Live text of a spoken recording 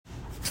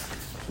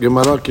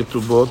Gemara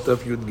Ketubot, Daf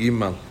Yud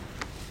Gimal.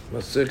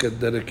 Masechet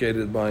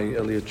dedicated by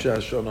Elliot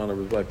Shash on honor of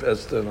his wife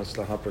Esther and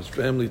Aslahapa's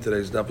family.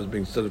 Today's daf is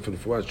being studied for the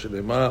Fuad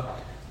Shlema.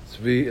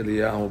 Tzvi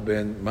Eliyahu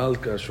ben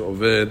Malka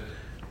Shover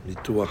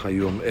Nituach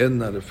Hayom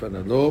Enna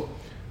Refanalo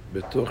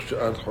Betoch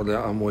Sha'ar Cholei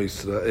Amo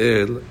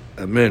Yisrael.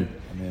 Amen.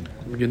 Amen.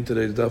 We begin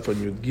today's daf on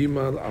Yud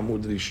Gimal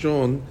Amud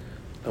Rishon,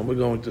 and we're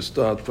going to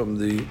start from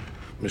the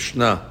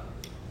Mishnah.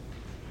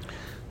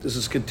 This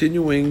is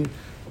continuing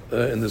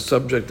in the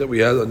subject that we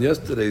had on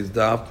yesterday's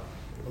daf,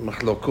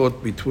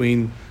 machlokot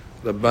between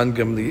Rabban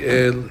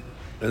Gamliel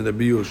and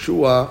Rabbi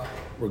Yoshua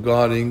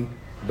regarding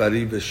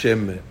Bari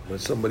V'Shemeh. When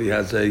somebody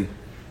has a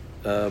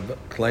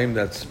claim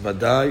that's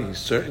vadai,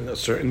 a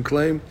certain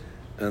claim,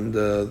 and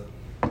the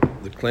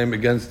claim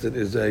against it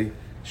is a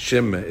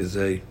shemeh, is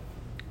a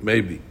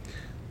maybe.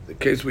 The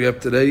case we have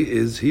today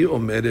is he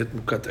omeret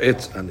mukat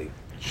etz ani.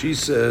 She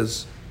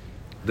says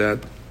that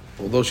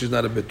although she's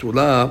not a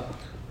betulah,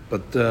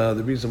 but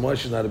the reason why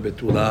she's not a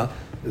betulah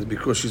is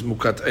because she's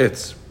mukat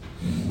etz.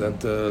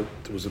 That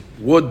it was a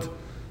wood,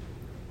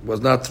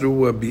 was not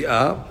through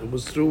bi'ah, it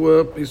was through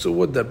a piece of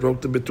wood that broke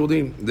the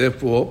betulim.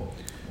 Therefore,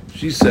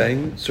 she's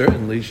saying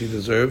certainly she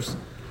deserves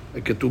a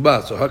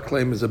ketubah. So her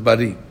claim is a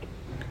bari.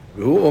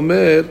 V'hu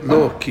omer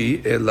lo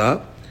ki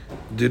ela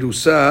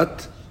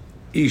dirusat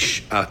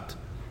ishat.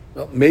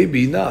 Well,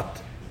 maybe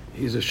not.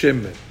 He's a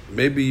shemeh.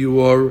 Maybe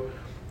you are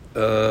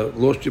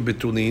lost your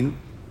betulin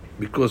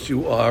because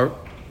you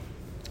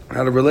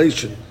had a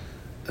relation,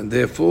 and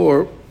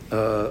therefore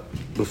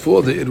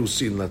before the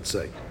irusin, let's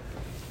say,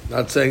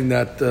 not saying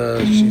that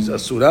she's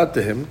asurat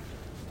to him,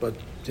 but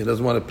she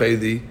doesn't want to pay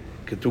the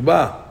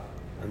ketubah,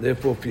 and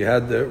therefore if you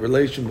had the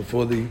relation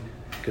before the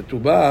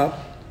ketubah,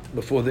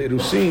 before the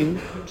irusin,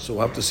 so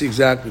we'll have to see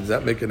exactly, does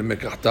that make it a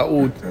mekach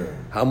ta'ud?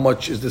 How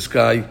much is this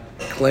guy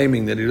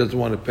claiming that he doesn't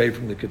want to pay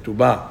from the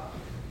ketubah?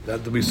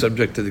 That will be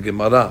subject to the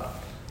Gemara.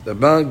 The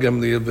Rabban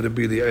Gamliel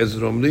v'Rabbi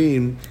Eliezer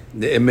omrim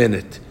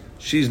ne'emenet.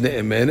 She's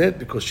ne'emenet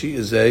because she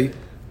is a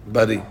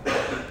bari.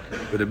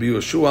 Rabbi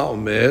Yoshua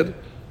omer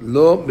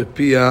lo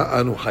mepia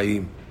anu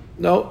hayim.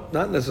 No,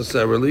 not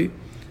necessarily.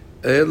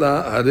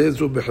 Ela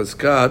harezu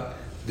b'chizkat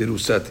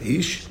dirusat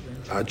ish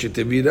ad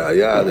shetevi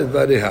ra'aya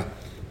levareha.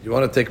 You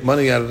want to take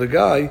money out of the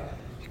guy,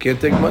 you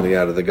can't take money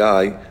out of the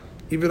guy,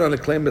 even on a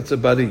claim that's a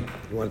bari.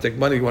 You want to take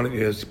money,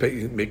 you're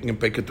making him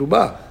pay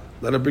ketubah.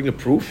 Let her bring a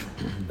proof,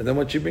 and then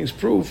when she brings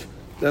proof,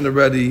 then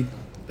already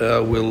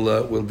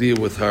we'll deal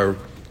with her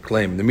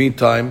claim. In the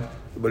meantime,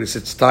 everybody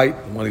sits tight,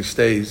 and money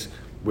stays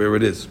where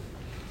it is.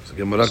 So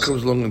Gemara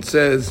comes along and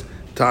says,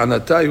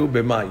 Ta'anatayu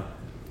b'mai.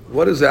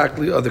 What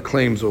exactly are the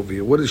claims over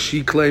here? What is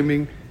she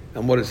claiming,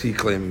 and what is he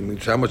claiming?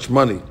 Means how much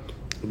money?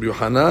 Rabbi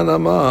Yohanan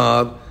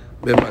amar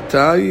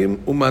b'matayim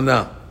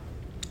umana.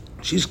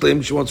 She's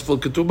claiming she wants full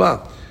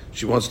ketubah.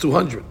 She wants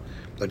 200,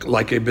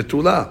 like a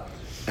betulah.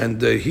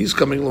 And he's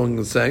coming along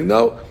and saying,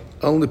 no,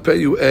 I'll only pay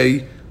you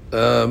a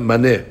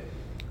maneh.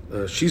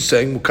 She's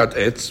saying mukat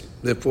etz,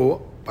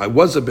 therefore I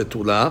was a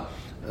betulah,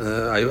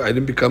 I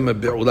didn't become a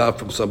be'ulah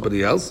from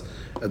somebody else,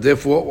 and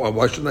therefore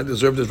why shouldn't I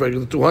deserve this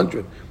regular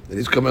 200? And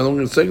he's coming along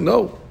and saying,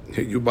 no,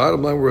 you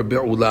bottom line were a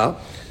be'ulah,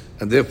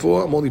 and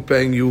therefore I'm only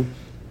paying you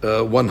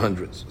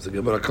 100. So the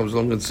Gemara comes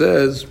along and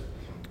says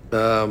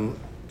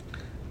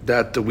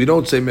that we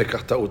don't say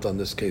mekach ta'ut on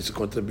this case,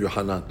 according to Rabbi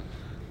Yohanan.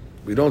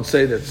 We don't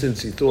say that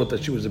since he thought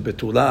that she was a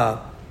betulah,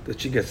 that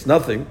she gets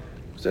nothing.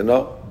 We say,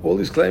 no, all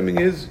he's claiming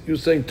is, you're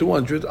saying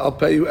 200, I'll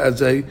pay you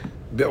as a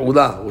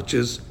be'ulah, which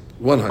is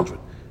 100.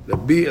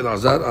 Rabbi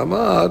Elazar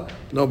Amar,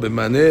 no,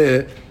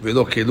 b'maneh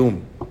v'lo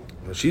kelum.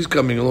 She's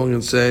coming along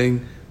and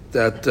saying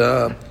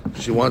that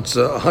she wants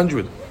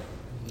 100.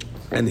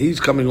 And he's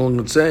coming along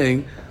and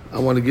saying, I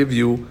want to give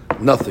you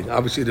nothing.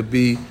 Obviously,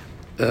 Rabbi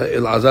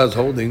Elazar is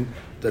holding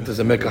that there's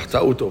a mekach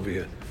ta'ut over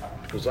here.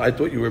 Because I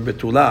thought you were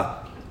betulah.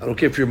 I don't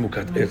care if you're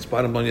mukat. It's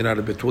bottom line, you're not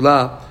a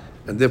betulah.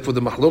 And therefore,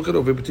 the machloket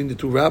over between the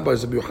two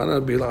rabbis, Rabbi Yochanan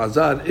and Rabbi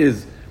Elazar,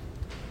 is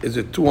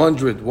it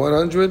 200,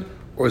 100,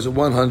 or is it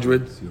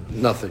 100,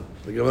 nothing?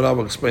 The Gemara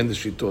will explain the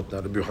shitot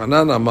now. Rabbi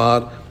Yochanan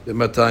Amar, the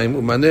Matayim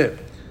Umaneh.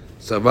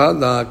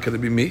 Savala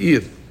Rabbi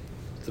Meir.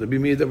 It's Rabbi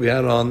Meir that we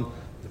had on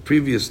the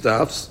previous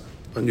staffs,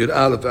 on Yud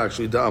Aleph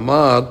actually, the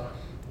Amar,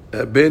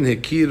 Ben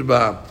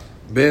Hekirba,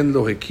 Ben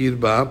Lo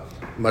Hekirba,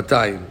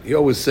 Matayim. He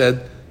always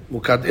said,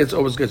 mukat etz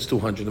always gets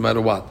 200, no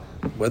matter what.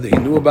 Whether he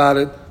knew about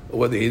it or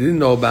whether he didn't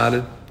know about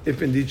it,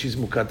 if indeed she's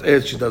mukat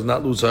etz, she does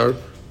not lose her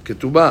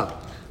ketubah.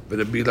 But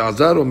Rabbi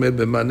Elazar omer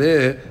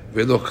b'maneh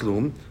v'lo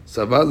klum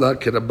savala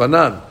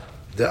k'rabbanan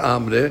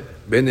de'amre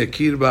ben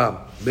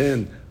ekirba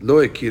ben lo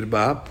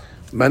ekirba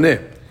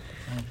maneh.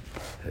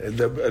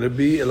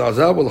 Rabbi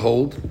Elazar will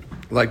hold,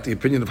 like the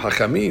opinion of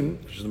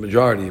Hachamim, which is the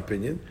majority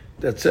opinion,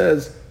 that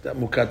says that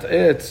mukat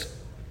etz,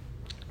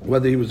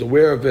 whether he was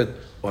aware of it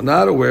or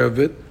not aware of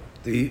it,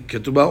 the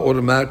ketubah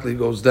automatically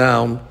goes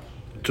down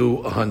to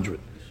 100.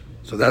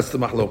 So that's the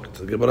mahloket.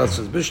 The Gemara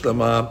says,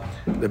 Bishlama,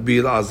 Rabbi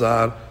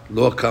Elazar,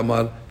 lo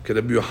kamar,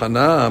 Rabbi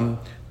Yohanan,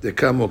 de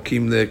kamo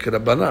kimle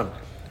k'rabbanan.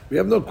 We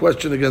have no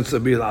question against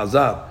Rabbi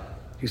Elazar.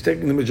 he's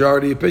taking the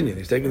majority opinion.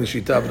 He's taking the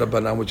Shita of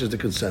Rabbanan, which is the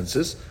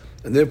consensus,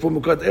 and therefore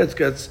Mukat Etz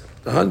gets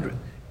the 100.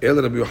 El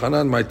Rabbi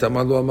Yochanan, my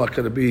Tamal Lo Amar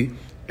Rabbi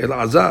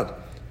Elazar.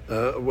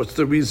 What's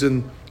the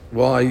reason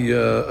why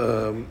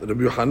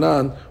Rabbi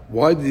Yochanan,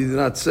 why did he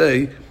not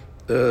say,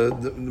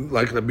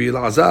 like Rabbi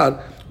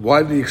Elazar,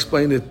 why did he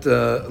explain it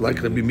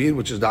like Rabbi Meir,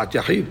 which is Da'at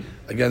Yahid,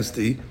 against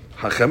the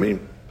Hachamim?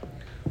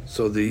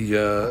 So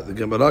the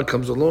Gemara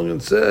comes along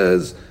and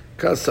says,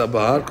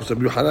 Kasabar, because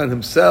Rabbi Yochanan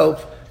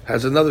himself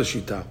has another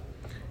shita.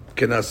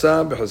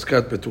 Kenasa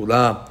b'chazkat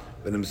betula,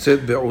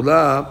 v'nemset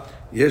be'ula,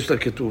 yesh la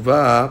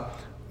ketuva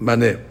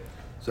maneh.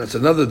 So that's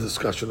another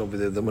discussion over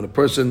there. That when a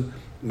person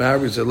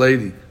marries a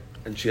lady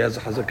and she has a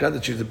hazakah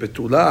that she's a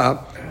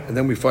betula, and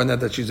then we find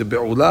out that she's a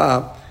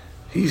be'ula,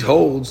 he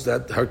holds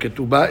that her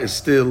ketubah is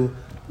still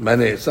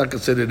maneh. It's not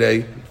considered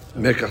a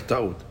mekach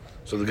ta'ud.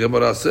 So the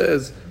Gemara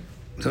says,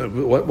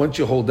 once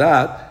you hold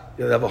that,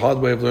 you'll have a hard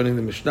way of learning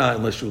the Mishnah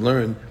unless you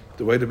learn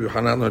the way Rabbi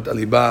Yochanan learned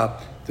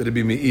Alibah to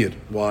Rabbi Meir.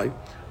 Why?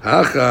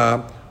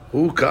 Hacha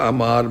hu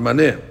ka'amar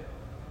maneh.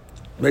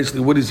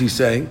 Basically, what is he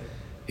saying?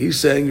 He's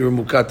saying you're a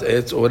mukat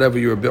etz or whatever,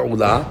 you're a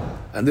be'ula,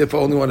 and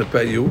therefore I only want to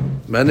pay you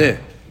maneh.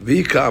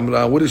 Vi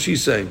ka'amra, what is she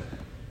saying?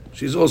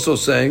 She's also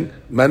saying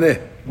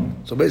maneh.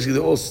 So basically,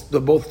 they're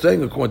both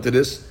saying, according to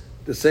this,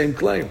 the same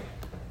claim.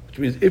 Which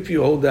means if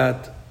you hold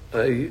that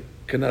a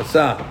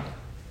kenasa,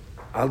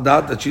 al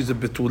dat that she's a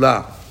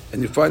betula,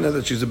 and you find out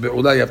that she's a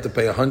be'ula, you have to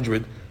pay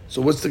 100.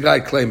 So what's the guy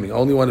claiming? I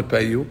only want to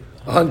pay you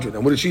 100.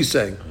 And what is she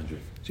saying? 100.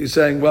 She's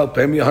saying, well,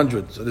 pay me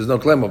 100. So there's no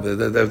claim of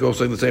it. They're all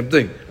saying the same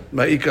thing.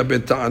 Ma'ika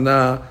ben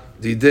ta'ana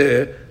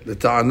dideh le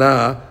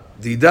ta'ana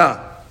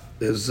dida.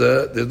 There's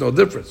no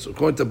difference. So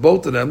according to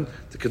both of them,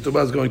 the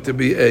ketubah is going to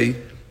be a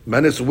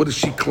maneh. So what is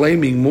she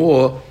claiming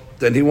more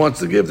than he wants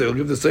to give? They'll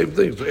give the same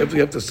thing. So after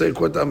you have to say,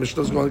 according to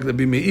Mishnah is going to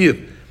be me'ir.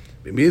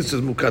 Me'ir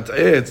says mukat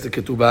etz, the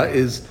ketubah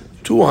is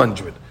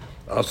 200.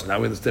 So now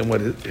we understand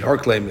what her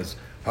claim is.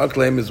 Her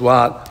claim is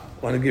what?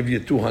 I want to give you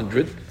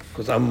 200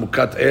 because I'm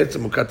mukat etz,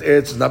 and mukat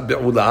etz is not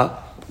be'ula.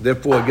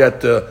 Therefore, I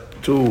get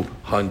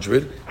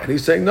 200. And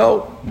he's saying,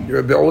 no, you're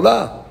a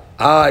be'ula.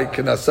 I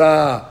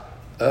kenasa.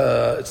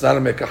 It's not a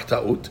mekach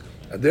ta'ut.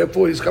 And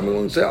therefore, he's coming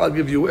along and saying, I'll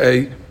give you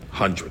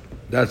 100.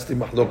 That's the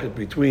mahloket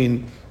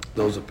between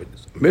those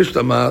opinions.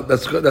 Mishlama,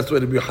 that's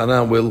what Rabbi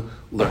Yochanan will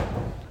learn.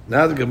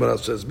 Now the Gemara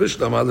says,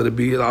 Mishlama,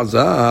 Rabbi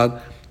Elazar,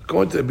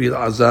 according to Rabbi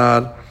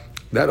Elazar,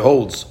 that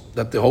holds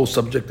that the whole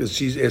subject is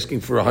she's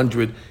asking for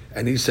 100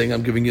 and he's saying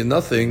I'm giving you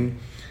nothing.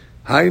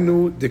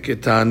 Hainu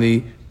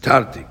deketani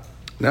tarti.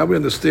 Now we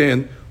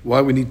understand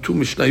why we need two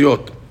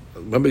mishnayot.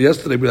 Remember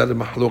yesterday we had a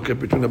mahloket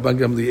between Rabban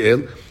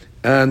Gamliel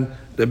and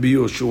Rabbi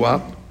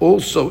Yoshua,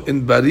 also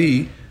in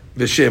Bari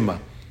v'Shema.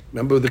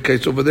 Remember the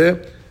case over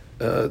there?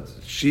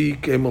 She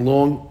came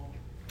along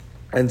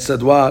and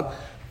said what?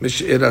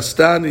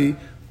 Mish'irastani,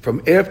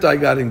 from after I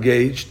got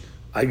engaged,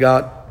 I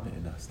got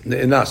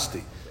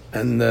ne'enasti.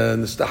 And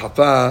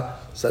Nistahafa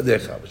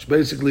Sadecha, which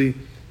basically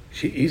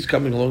he's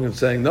coming along and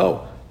saying,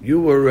 no,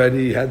 you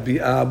already had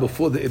bi'ah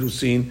before the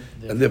Irusin,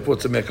 and therefore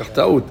it's a mekach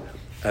ta'ud.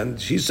 And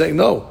she's saying,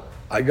 no,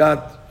 I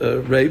got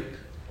raped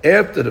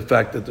after the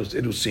fact that there was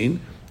Irusin,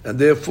 and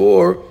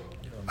therefore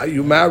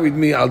you married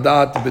me al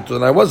da'at betula,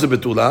 and I was a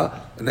betula,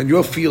 and then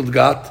your field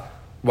got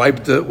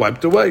wiped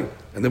away.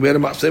 And then we had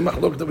a same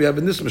machlok that we have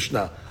in this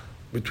Mishnah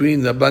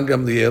between the Rabban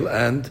Gamliel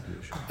and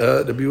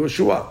the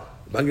Yehoshua.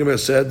 Rabban Gamliel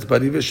said,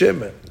 Bari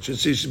v'Shem.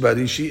 She's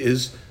Bari, she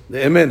is the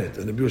emenet.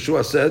 And the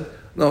Yehoshua said,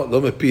 no,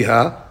 lo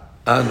mepiha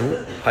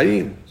anu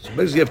hayim. So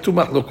basically you have two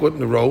machlokot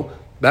in a row,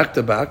 back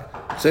to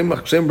back, same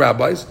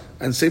rabbis,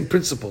 and same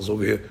principles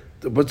over here.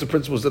 What's the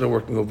principles that are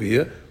working over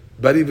here?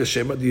 Bari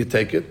v'Shem, do you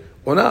take it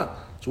or not?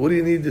 So what do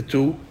you need the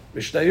two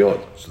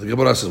Mishnayot? So the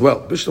Gemara says,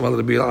 well, Mishnah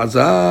Rabbi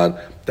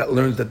Elazar, that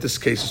learns that this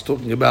case is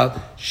talking about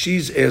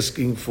she's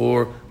asking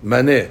for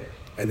maneh.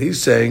 And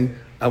he's saying,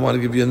 I want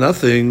to give you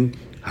nothing.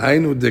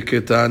 Hainu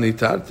deketani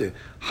tarte.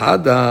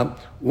 Hada,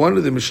 one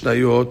of the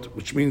Mishnayot,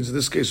 which means in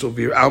this case over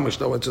here, our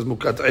Mishnah, when it says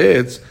mukat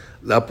etz,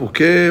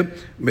 la'puke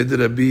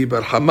medrabi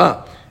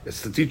barhama.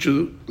 It's to teach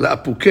you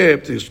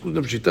la'puke, to exclude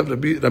them shitav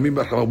Rabbi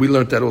barhama. We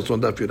learned that also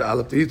on Daf Yud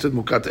Aleph. He said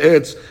mukat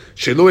etz,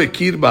 shelo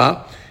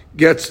ekirba,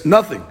 gets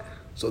nothing.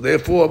 So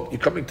therefore, you're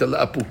coming to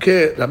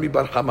la'puke, Rabbi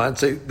barhama, and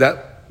say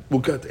that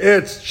mukat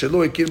etz,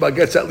 shelo ekirba,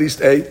 gets at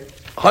least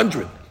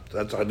 100. So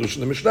that's Hadush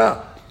in the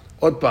Mishnah.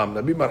 Odpam,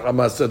 Rabbi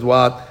barhama said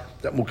what?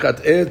 That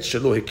mukat etz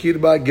shelo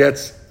hekirba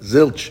gets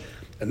zilch,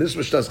 and this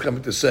Mishnah is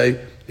coming to say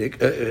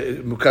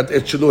mukat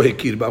etz shelo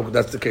hekirba.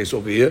 That's the case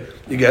over here.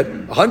 You get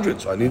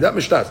 100. So I need that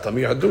Mishnah. It's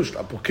Tamir Hadush.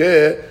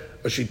 Apukeh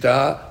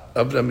ashita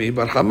of Rami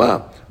bar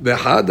Hama.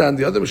 Vehada, and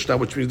the other Mishnah,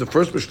 which means the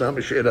first Mishnah,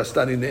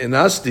 Mishirastani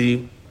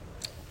ne'enasti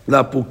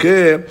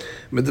lapukeh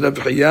midrav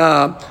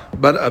Chaya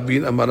bar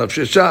Abin amar Rav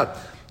Sheshat.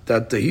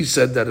 That he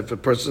said that if a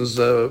person's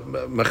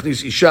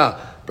machnis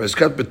isha,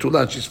 b'eskat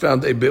betula, she's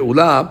found a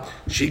be'ula,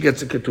 she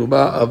gets a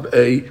ketubah of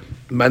a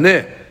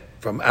maneh.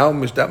 From our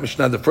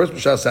Mishnah, the first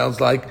Mishnah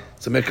sounds like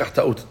it's a mekach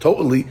ta'ut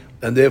totally,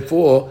 and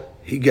therefore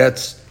he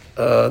gets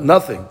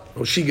nothing,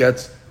 or she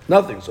gets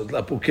nothing. So it's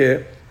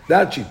lapukeh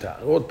That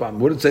shita. What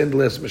did it say in the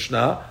last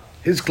Mishnah?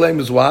 His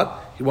claim is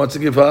what? He wants to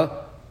give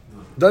her.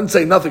 Doesn't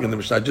say nothing in the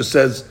Mishnah. It just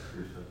says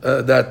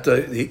that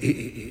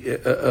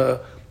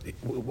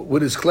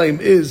what his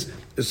claim is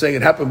saying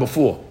it happened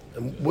before.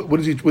 And what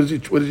is he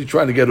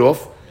trying to get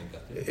off?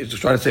 He's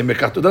just trying to say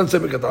mekato. Doesn't say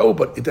mekatao,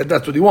 but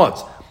that's what he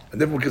wants.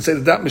 And then we can say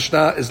that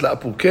Mishnah is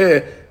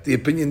la'apukeh, the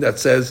opinion that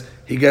says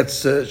she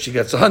gets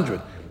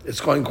 100.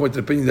 It's going according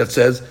to the opinion that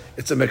says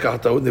it's a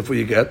mekatao, and therefore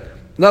you get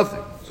nothing.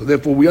 So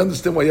therefore we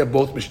understand why you have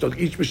both Mishnah.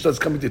 Each Mishnah is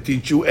coming to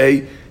teach you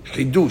a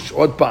chidush,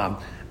 od pam.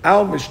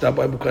 Our Mishnah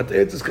by Mukat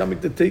Etz is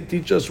coming to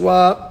teach us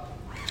what?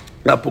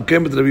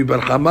 La'apukeh mit Rabbi Bar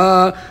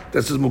Chama,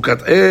 that says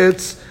Mukat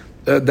Etz,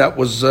 that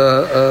was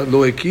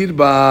lo ekir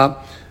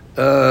ba,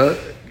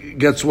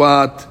 gets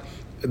what?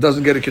 It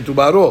doesn't get a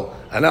ketubah at all.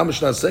 And our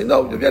Mishnah is saying,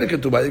 no, you get a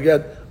ketubah, you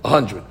get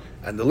 100.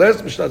 And the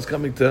last Mishnah is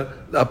coming to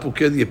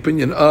Apukeh, the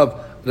opinion of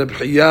Reb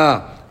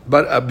Chiyah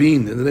Bar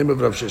Abin, in the name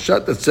of Rav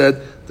Sheshet, that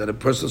said that a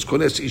person's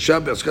kones isha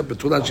be'askat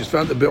betulah, and she's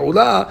found a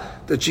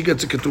be'ulah, that she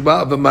gets a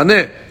ketubah of a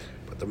maneh.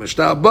 But the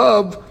Mishnah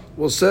above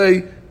will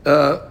say,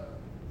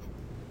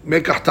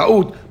 mekach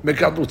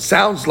ta'ut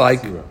sounds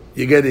like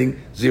you're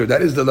getting 0.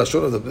 That is the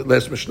lashon of the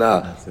last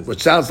Mishnah,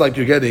 which sounds like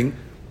you're getting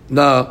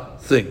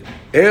nothing.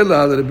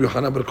 Ela Rabbi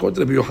Yochanan, but according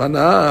to Rabbi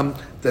Yochanan,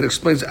 that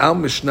explains our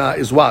Mishnah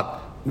is what?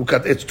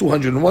 Mukat Etz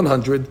 200 and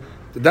 100.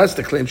 That's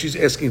the claim. She's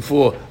asking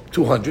for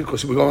 200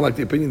 because we're going like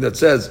the opinion that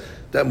says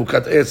that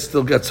Mukat Etz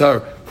still gets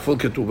her full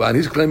ketubah. And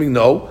he's claiming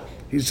no.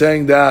 He's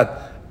saying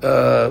that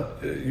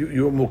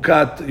you're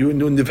Mukat, you're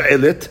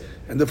Niv'elet,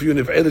 and if you're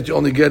Niv'elet, you're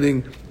only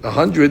getting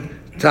 100.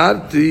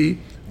 Tarti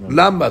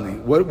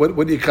Lamali.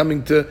 What are you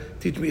coming to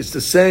teach me? It's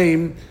the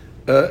same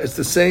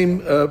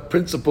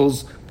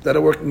principles that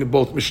are working in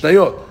both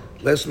Mishnayot.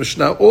 Last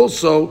Mishnah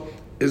also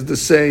is the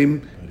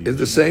same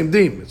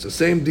deen. It's the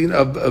same deen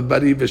of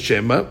Bari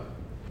v'Shema.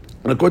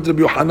 And according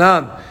to Rabbi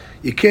Yochanan,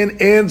 you can't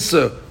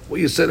answer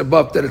what you said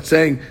above, that it's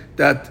saying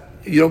that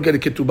you don't get a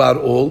ketubah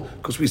at all,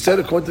 because we said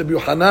according to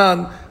Rabbi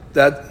Yochanan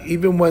that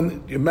even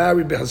when you're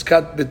married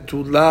b'hazkat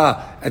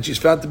betulah and she's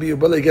found to be your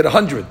brother, you get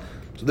 100.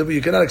 So therefore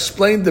you cannot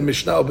explain the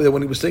Mishnah over there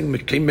when he was saying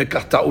Mikhem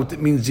mekach ta'ut,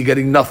 it means you're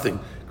getting nothing,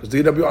 because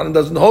the Rabbi Yochanan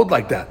doesn't hold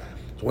like that.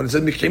 So when it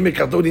said Mikhem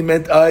mekach ta'ut, he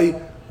meant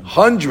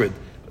 100.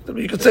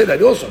 You could say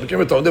that also.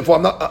 Therefore,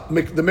 I'm not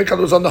the mekach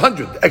was on the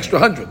 100, the extra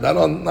 100, not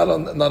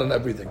on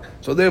everything.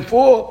 So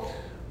therefore,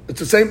 it's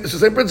the same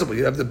principle.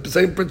 You have the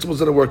same principles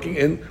that are working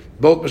in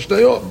both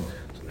Mishnayot.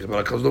 So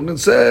Gemara comes along and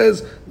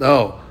says,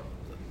 no.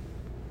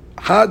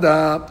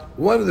 Hada,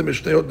 one of the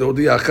Mishnayot, the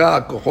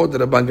Odiacha Kochot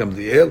Rabban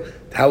Gamliel,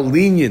 how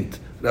lenient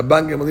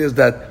Rabban Gamliel is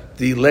that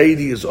the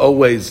lady is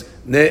always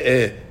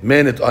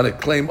menet on a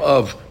claim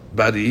of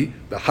bari.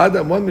 The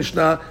Hada, one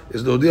Mishnah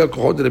is the Odiacha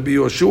Kochot Rabbi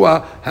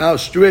Yoshua, how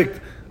strict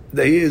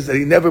that he is, that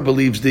he never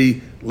believes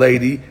the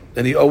lady,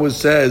 and he always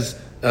says,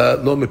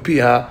 Lo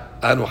mepiha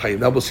anu hayim.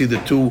 Now we'll see the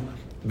two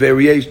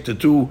variations, the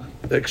two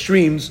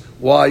extremes,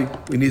 why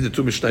we need the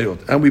two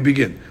Mishnayot. And we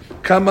begin.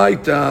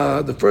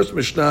 Kamaita, the first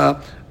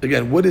Mishnah,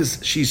 again, what is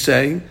she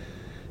saying?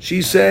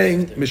 She's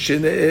saying,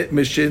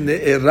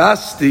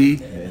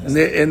 Mishine'erasti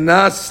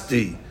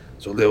ne'enasti.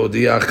 So,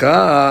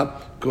 Leodiacha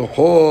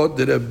kohod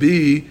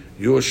Rabbi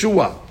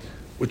Yoshua,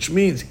 which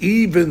means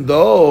even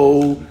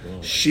though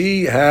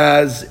she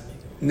has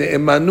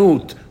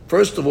ne'emanut,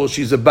 first of all,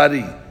 she's a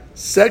bari.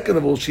 Second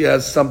of all, she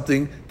has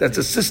something that's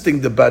assisting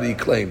the bari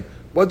claim.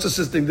 What's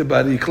assisting the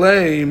bari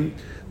claim?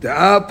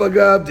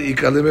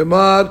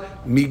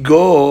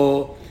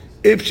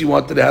 If she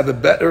wanted to have a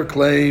better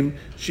claim,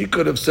 she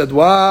could have said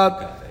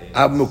what?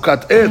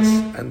 Mukat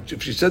etz. And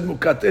if she said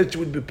mukat etz, she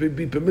would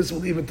be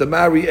permissible even to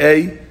marry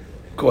a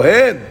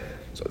kohen.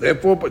 So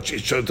therefore, but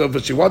if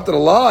she wanted to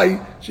lie,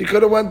 she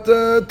could have went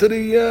to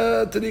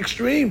the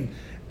extreme.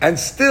 And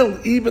still,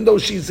 even though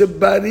she's a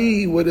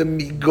bari with a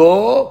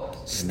migo,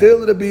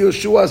 still Rabbi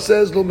Yoshua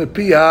says lo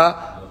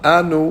mepiha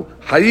anu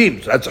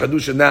hayim. So that's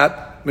hadush in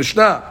that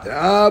Mishnah.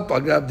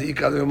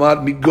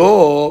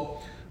 Migo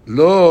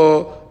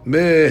lo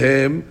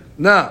mehem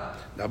na.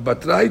 Now,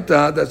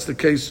 Batraita, that's the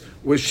case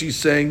where she's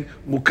saying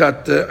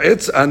mukat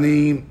etz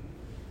ani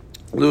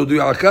lo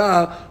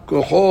du'aka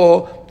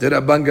koho de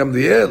Rabban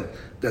Gamliel,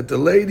 that the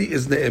lady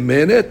is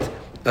ne'emenet,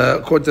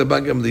 according to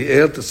Rabban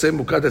Gamliel, to say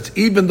mukat etz,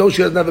 even though she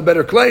doesn't have a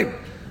better claim.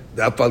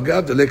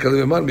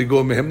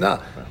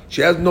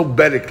 She has no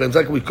better claims.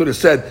 Like we could have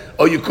said,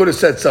 you could have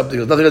said something.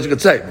 There's nothing else you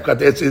could say.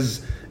 Mukat etz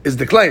is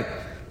the claim.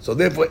 So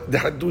therefore, the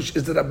hadush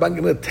is that Rabban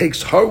Gamliel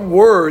takes her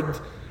word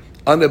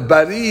on a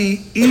bari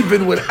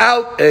even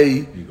without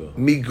a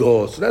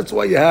migo. So that's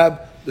why you have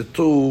the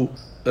two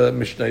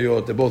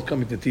Mishnayot. They're both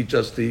coming to teach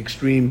us the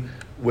extreme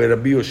where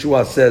Rabbi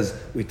Yoshua says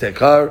we take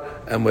her,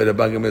 and where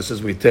Rabban Gamliel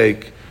says we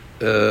take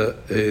her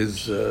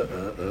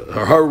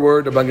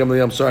word. Rabban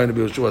Gamliel, I'm sorry, Rabbi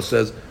Yoshua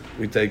says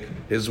we take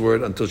his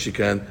word until she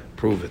can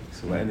prove it.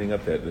 So we're ending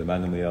up that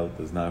Rabban Gamliel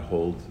does not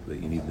hold that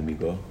you need the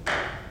migo.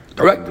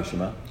 Correct.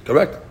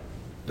 Correct.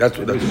 That's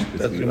what I'm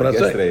saying. On the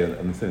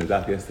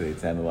Daf yesterday, it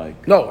sounded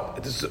like no.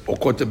 It is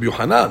according to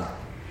Yochanan.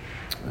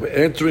 We're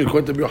answering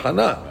according to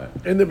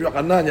Yochanan. In the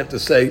Yochanan, you have to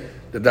say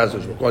that that's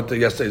according to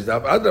yesterday's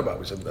daf. Adrabah,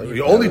 we said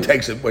he only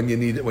takes it when you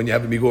need it when you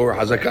have a migor or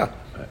hazakah.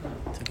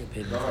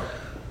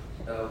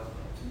 To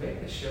make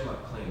a shema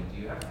claim,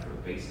 do you have to have a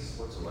basis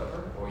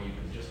whatsoever, or you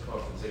can just come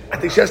up and say? I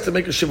think she has to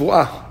make a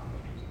shivuah.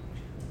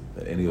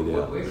 Any of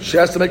that. She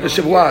has to make a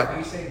shivuah. Are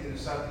you saying to the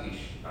ish?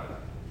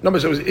 No,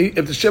 but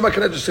if the shema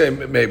can I just say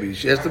maybe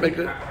she has to make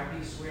it. How can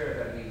you swear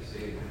that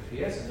he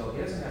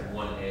doesn't have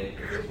one ed.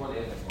 If there's one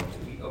ed, that's one.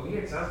 Over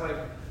here, it sounds like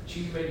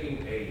she's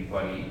making a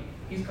buddy.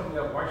 He's coming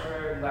up. Why should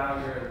I allow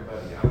your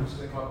buddy? I'm just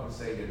going to come up and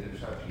say that the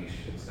ish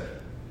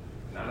instead.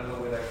 And I don't know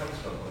where that comes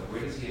from. Like,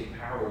 where does he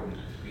empower to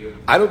be able to?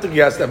 I don't think he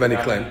has to have any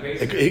claim.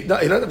 He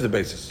doesn't have the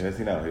basis. He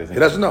doesn't know. He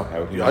doesn't know.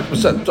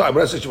 100%. Sorry,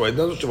 when I say shivuah, he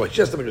doesn't know shivuah.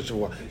 She has to make a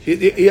shivuah.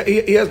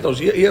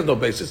 He has no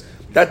basis.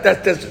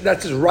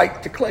 That's his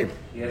right to claim.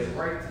 He has a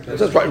right to.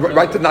 That's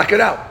right to knock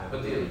it out.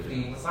 But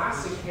the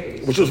classic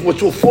case,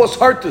 Which will force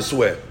her to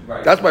swear.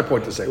 Right. That's my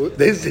point to say.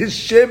 His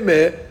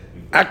shemeh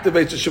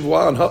activates the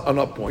shivuah on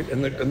her point,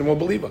 and they won't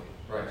believe her.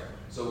 right?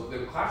 So the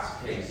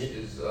classic case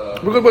is.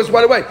 Because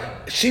by the way,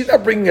 she's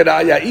not bringing it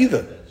ayah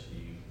either.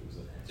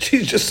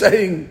 She's just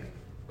saying.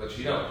 But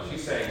she's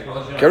saying.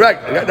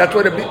 Correct. That's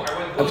what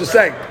I'm just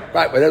saying.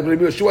 Right. But that's what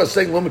Yeshua is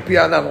saying. Lo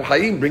mipiyah na'nu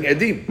hayim. Bring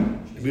edim.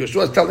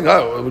 Yeshua is telling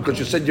her because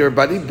you said you're a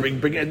body.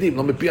 Bring edim.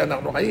 Lo mipiyah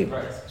na'nu hayim.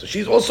 So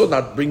she's also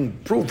not bringing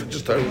proof. It's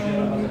just her.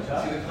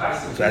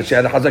 So she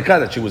had a hazakah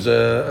that she was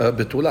a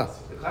betula.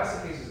 The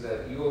classic case is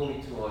that you owe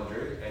me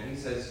 200, and he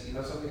says, you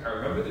know something, I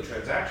remember the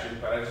transaction,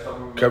 but I just don't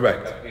remember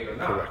Correct. if I got paid or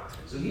not. Correct.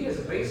 So he has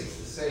a basis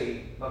to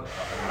say, look,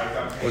 I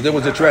got paid. Well, there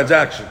was a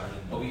transaction.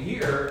 Over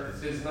here,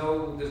 there's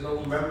no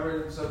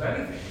remembrance of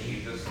anything.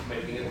 He's just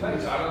making a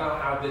claim. So I don't know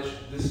how this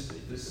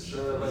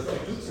like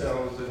truth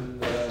sells to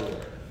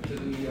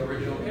the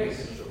original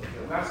case, the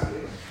classic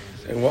case.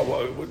 And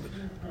what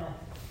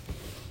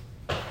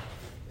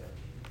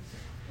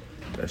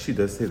She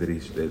does say that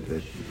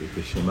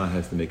the shema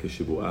has to make a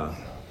shivuah.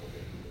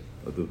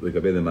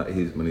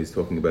 When he's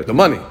talking about the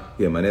money.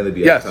 Yeah,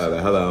 Yes.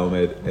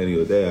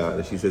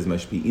 She says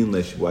mashpi'in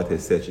leshuat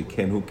hesed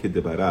shekenu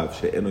kidebarav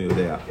she'eno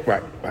yodea.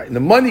 Right. In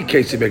the money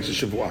case, he makes a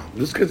shivuah. In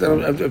this case, I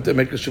don't have to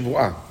make a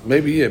shivuah.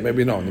 Maybe yeah,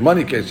 maybe no. In the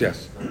money case,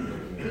 yes.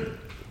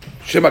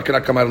 Shema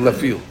cannot come out of left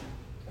field.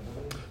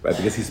 Right,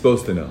 because he's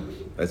supposed to know.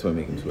 That's why I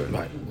make him swear.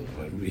 Right.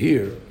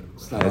 Here,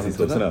 it's not. As he's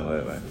supposed to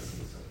know. Right.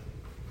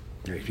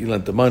 If he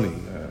lent the money.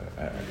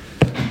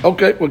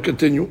 Okay, we'll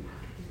continue.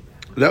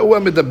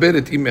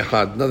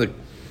 Another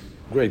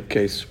great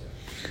case.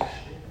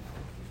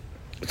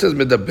 It says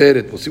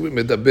medaberet. We'll see what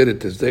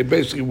medaberet is. They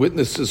basically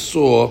witnesses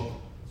saw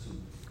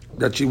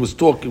that she was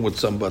talking with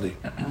somebody.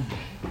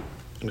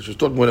 She was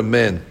talking with a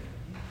man.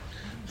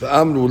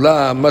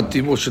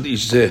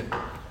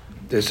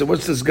 They said,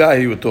 "What's this guy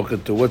you were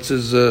talking to? What's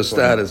his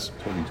status?"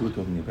 Talking to,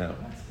 talking about.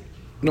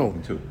 No,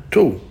 two.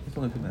 Two.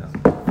 What's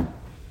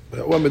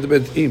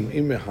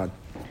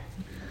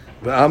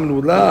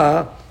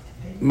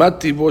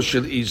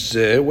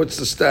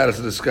the status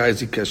of this guy? Is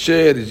he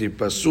kasher? Is he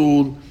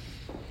pasul?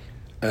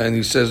 And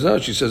he says no.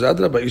 She says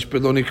Adrabah ish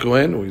peloni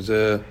kohen.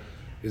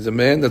 He's a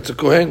man that's a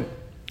kohen.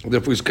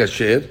 Therefore he's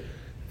kasher.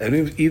 And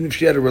even if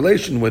she had a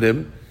relation with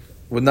him,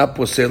 would not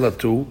posela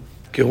to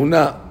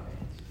kehuna.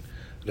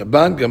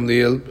 Rabban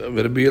Gamliel,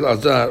 Rabbi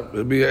Elazar,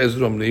 Rabbi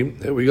Ezra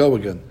omrim. Here we go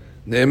again.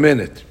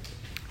 Ne'emenet.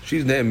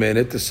 She's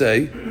ne'emenet to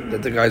say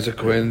that the guy's a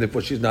kohen, and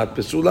therefore she's not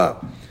pesula.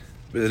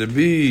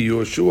 Rabbi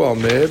Yoshua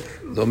Omer,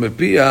 lo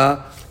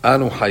mepia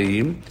anu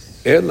hayim,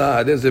 ela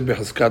הרי זה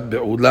בחזקת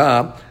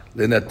בעולה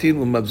לנתין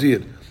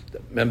וממזיר.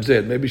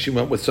 Mamzer. Maybe she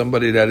went with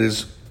somebody that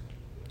is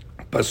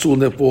pasul,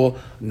 therefore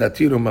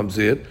natir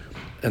umamzir,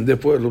 and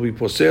therefore it will be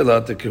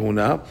posela to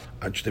kehuna.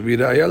 Ad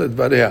shtavira ayal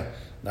edvareha.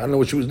 I don't know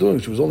what she was doing.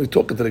 She was only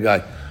talking to the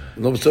guy.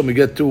 And all of a sudden we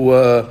get to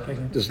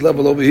this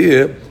level over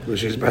here where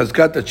she's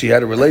got that she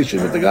had a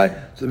relation with the guy.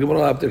 So the Gemara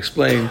will have to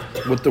explain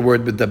what the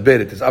word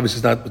bedaberet is.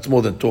 Obviously, it's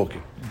more than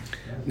talking.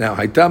 Now,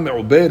 Haitam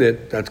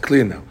me'uberet, that's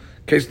clear now.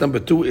 Case number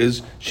 2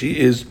 is she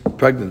is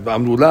pregnant.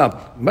 What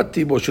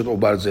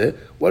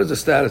is the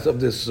status of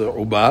this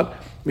ubar?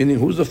 Meaning,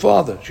 who's the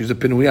father? She's a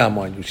pinuya,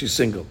 mind you. She's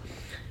single.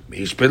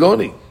 Mish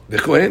peloni, the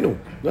kohenu.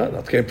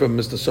 That came from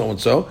Mr.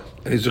 So-and-so,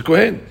 and he's a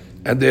kohen.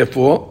 And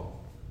therefore,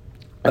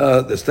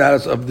 the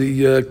status of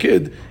the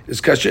kid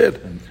is kasher.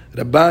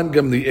 Rabban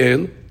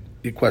Gamliel,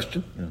 you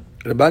question?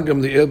 Rabban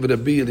Gamliel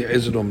v'Rabbi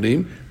Eliezer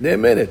omrim,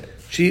 ne'emenet.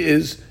 She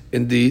is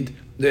indeed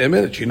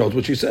ne'emenet. She knows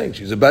what she's saying.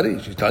 She's a bari.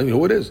 She's telling you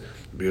who it is.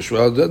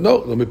 Yeshua said, no,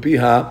 lo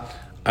mipiha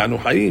anu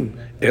hayim.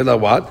 Ela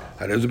what?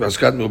 Harezu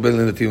b'askat me'ubel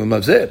l'natim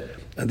l'mavzer.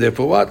 And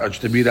therefore what?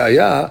 Ajtabi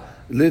ra'aya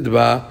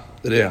lidba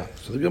re'ah.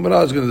 So the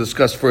Gemara is going to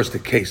discuss first the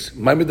case.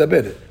 Ma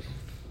medaberet.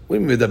 What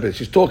do you mean medaberet?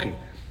 She's talking.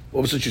 All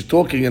of a sudden she's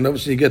talking, and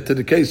obviously you get to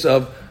the case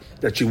of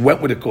that she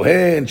went with a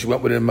kohen, she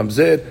went with a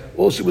mamzer.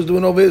 All she was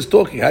doing over here is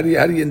talking. How do you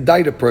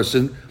indict a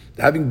person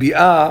having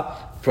bi'ah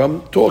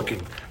from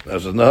talking? I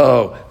said,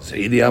 no,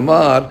 Sayyidi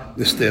Amar,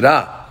 the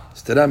stira.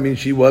 Stira means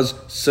she was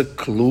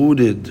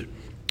secluded.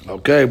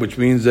 Okay, which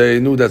means they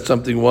knew that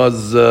something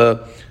was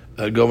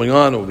going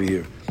on over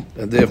here.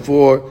 And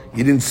therefore,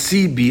 you didn't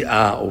see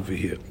bi'ah over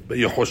here. but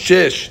you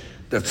choshesh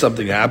that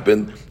something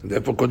happened, and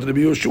therefore, according to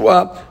Rabbi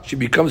Yehoshua, she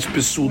becomes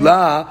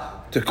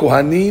pesula to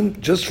Kohanim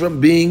just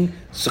from being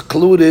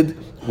secluded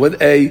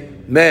with a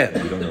man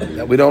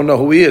that we don't know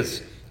who he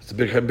is. It's a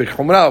big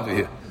chumrah over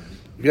here.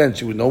 Again,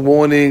 she with no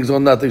warnings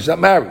or nothing. She's not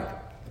married.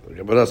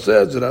 But I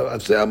said,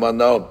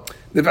 no,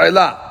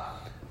 niv'ila.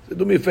 So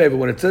do me a favor.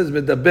 When it says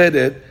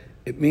medaberet,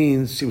 it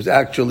means she was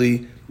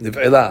actually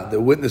niv'ila. The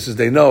witnesses,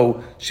 they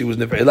know she was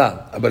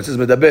niv'ila. But it says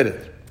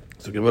medaberet.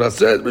 So Gemara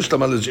says,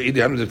 according to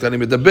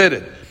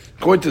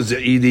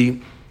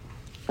Zaidi,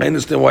 I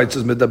understand why it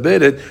says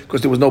medaberet, because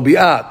there was no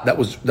bi'at that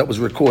was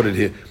recorded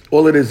here.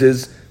 All it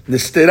is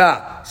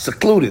nistera,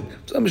 secluded.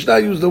 So Mishnah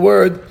used the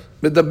word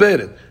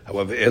medaberet.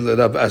 However,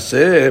 Rav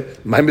Aseh,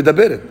 my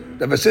medaberet.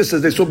 Rav Aseh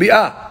says they saw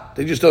bi'at.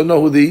 They just don't know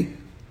who the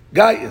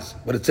guy is.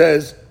 But it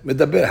says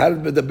medaberet. How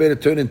did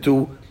medaberet turn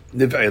into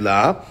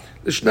niv'ila?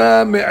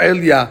 Lishna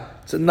me'elya.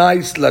 It's a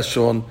nice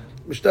lashon.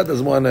 Mishnah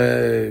doesn't want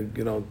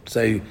to,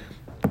 say,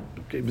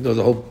 even though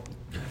the whole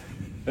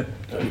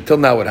until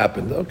now what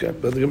happened. Okay,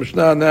 but the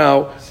Mishnah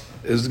now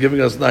is giving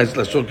us nice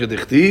lashon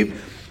kedichtiv.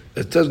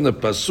 It says in the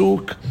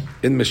pasuk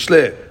in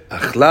Mishle,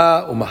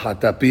 achla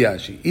umahata pia.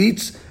 She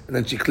eats and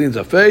then she cleans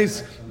her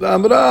face.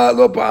 V'amra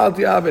lo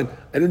pa'alti aven.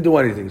 I didn't do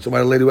anything. So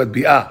my lady went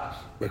bi'ah.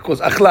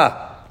 Because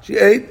achla, she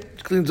ate,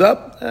 she cleans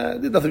up,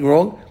 did nothing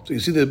wrong. So you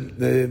see the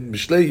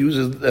Mishle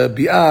uses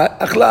bi'ah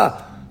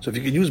achla. So if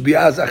you can use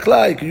bi'ah as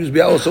achla, you can use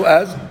bi'ah also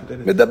as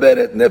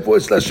medaberet. Therefore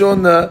it's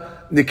lashon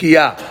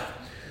nikiyah.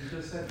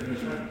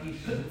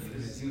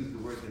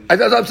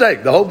 That's what I'm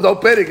saying. The whole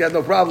Perek had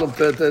no problem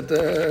to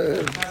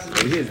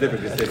Here it's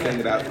different because they're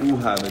saying about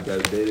uha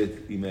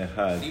medaberet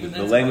imehad.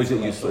 The language that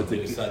you saw,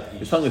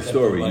 you're telling a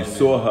story. You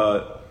saw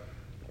her,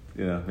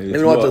 maybe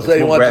you want to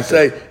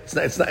say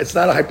it's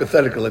not a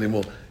hypothetical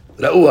anymore.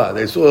 Ra'uha,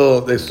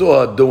 they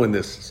saw her doing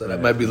this, so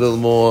that might be a little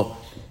more,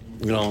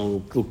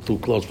 too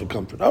close for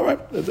comfort. All right,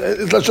 it's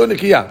lashon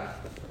nikiyah.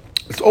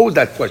 It's always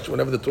that question.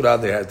 Whenever the Torah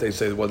they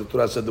say, the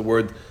Torah said the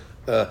word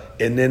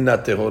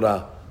enena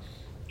tehorah.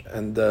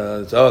 And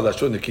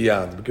lashon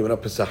nikiyah, we're giving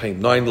up Pesachim,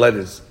 9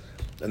 letters,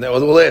 and they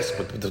will ask,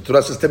 but the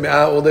Torah says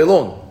teme'ah all day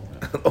long.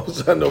 All of a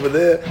sudden over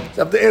there, you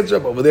have to answer.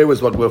 But over there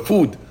was what we're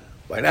food,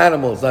 by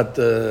animals, not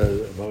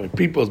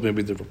people. It's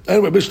maybe different.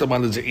 Anyway,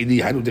 Bishtaman is Zaidi,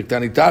 Hanu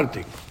Diktani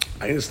Tarti.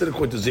 I understand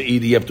according to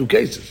Zaidi, you have 2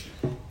 cases.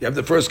 You have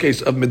the first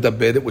case of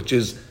medaberet, which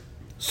is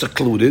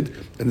secluded,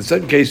 and the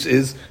second case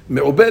is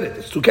me'oberet.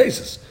 It's 2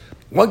 cases.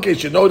 One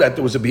case, you know that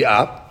there was a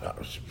bi'ah.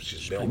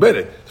 She's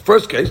me'oberet. The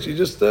first case, you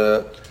just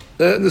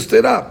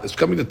nistera. It's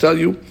coming to tell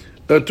you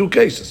 2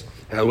 cases.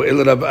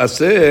 It's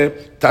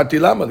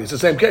the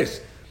same case.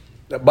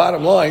 The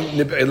bottom line,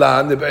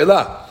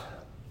 nib'ila.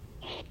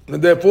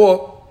 And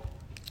therefore,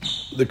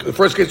 the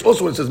first case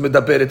also when it says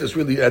medaberet, it's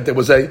really there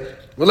was a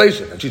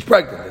relation and she's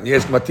pregnant. And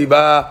yes,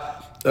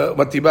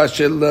 matiba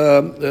shel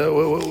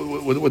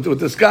with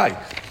this guy.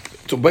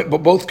 So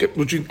both,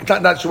 which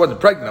not she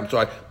wasn't pregnant. I'm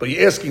sorry, but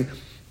you're asking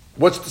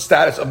what's the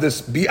status of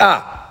this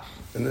bi'ah.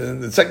 And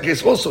in the second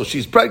case also,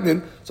 she's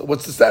pregnant, so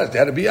what's the status? They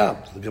had a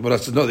bi'ah. So the Gemara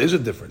says, no, there's a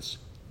difference.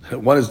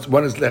 One is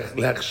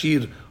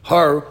lachshir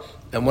her,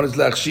 and one is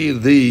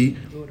lachshir the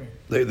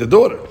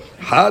daughter.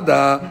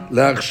 Hada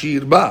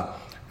lachshir ba.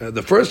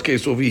 The first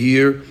case over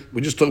here, we're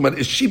just talking about,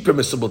 is she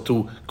permissible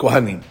to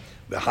Kohanim?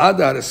 The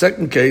Hada, the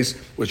second case,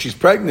 where she's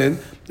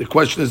pregnant, the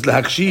question is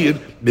lachshir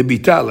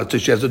bibita, let's say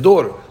she has a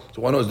daughter.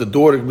 So one is the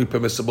daughter can be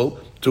permissible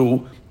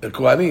to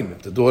Kohanim.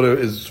 If the daughter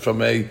is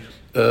from a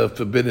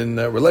forbidden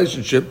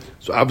relationship,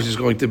 so obviously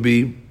it's going to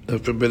be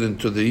forbidden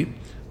to the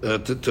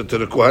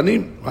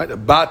Kohanim, right? A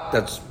bat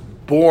that's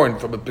born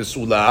from a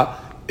pesula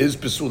is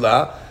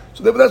pesula.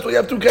 So that's why you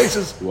have 2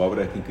 cases. Why would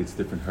I think it's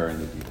different her and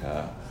the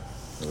bita?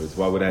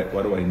 Why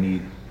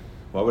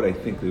would I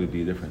think there would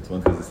be a difference?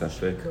 One because it's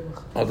ashvek.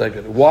 I'll take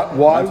it.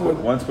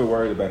 Once we're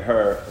worried about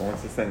her,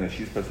 once it's saying that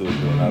she's pesula,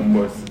 of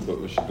course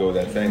we should go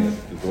without saying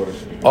that the daughter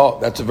should be. Oh,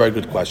 that's a very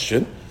good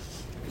question.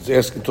 He's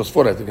asking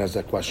Tosfot, I think, has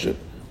that question.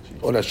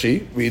 Or does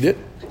she read it?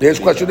 His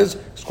question is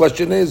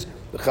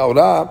the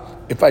Chaura,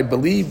 if I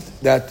believe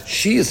that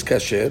she is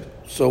kasher,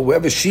 so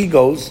wherever she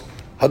goes,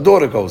 her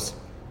daughter goes.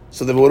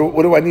 So then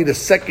what do I need a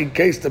second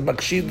case to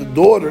makshir the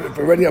daughter if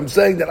already I'm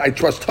saying that I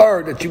trust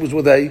her that she was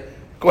with a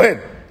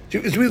Kohen?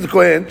 She's with the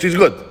Kohen, she's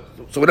good.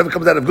 So whatever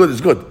comes out of good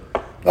is good.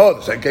 Oh,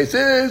 the second case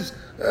is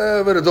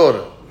with a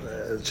daughter.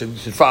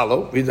 Should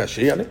follow. Read that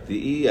she. That's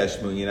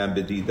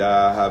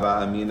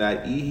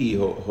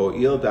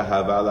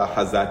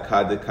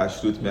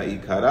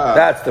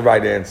the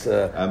right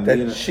answer.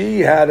 That she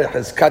had a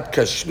hezkat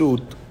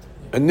kashrut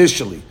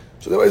initially.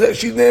 So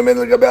she's named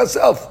it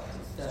herself.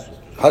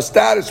 Her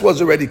status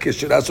was already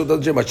kashrut. So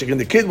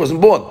the kid wasn't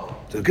born.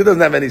 So the kid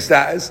doesn't have any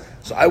status.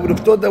 So I would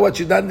have thought that what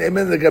she done named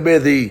the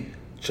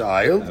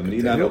child.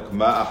 Very good.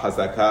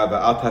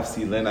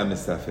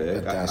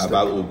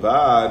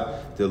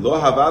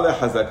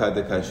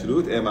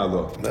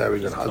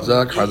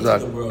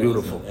 Hazak.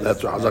 Beautiful.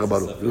 That's what Hazak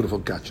Baruch. Beautiful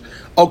catch.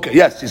 Okay,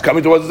 yes, he's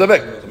coming towards the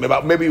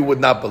Zavek. Maybe you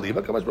would not believe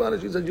it.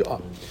 She said you are.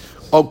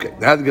 Okay,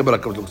 now the Gemara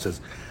comes and says,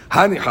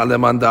 Hani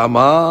haleman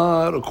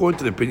damar, according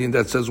to the opinion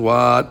that says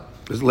what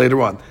is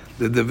later on.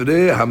 The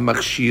devre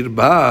hamakshir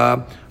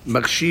ba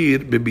makshir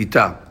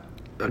bebita.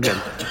 Again,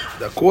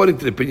 according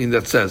to the opinion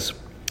that says,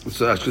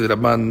 it's actually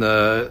Rabban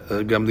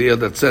Gamliel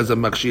that says a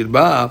makshir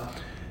ba,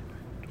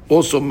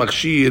 also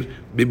makshir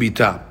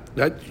bebita.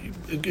 That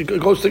it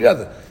goes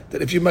together.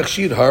 That if you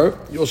makshir her,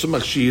 you also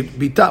makshir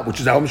bita, which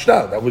is our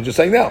Mishnah. That we're just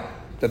saying now.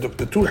 That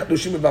the two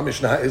hadushim of our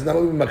Mishnah is not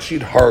only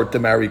makshir her to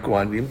marry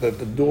Kohanim, that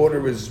the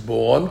daughter is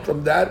born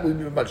from that, we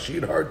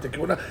makshir her to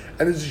Kohanim.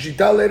 And there's a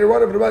shita later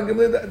on of Rabban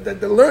Gamliel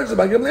that learns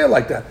about Gamliel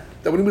like that.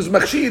 That when he was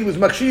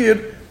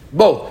makshir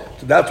both.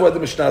 So that's why the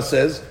Mishnah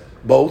says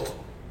both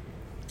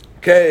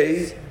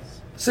cases.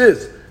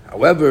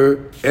 However,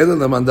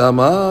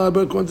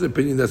 but according to the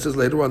opinion that says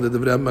later on, the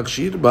Devra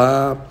Makshir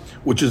Ba,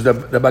 which is the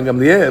Rabban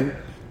Gamliel,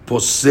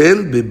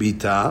 Posel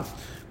Bebita,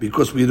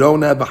 because we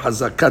don't have a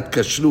Hazakat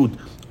Kashrut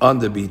on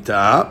the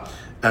Bita,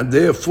 and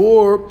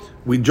therefore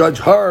we judge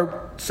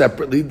her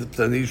separately. We're back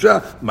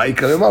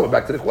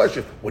to the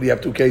question. What do you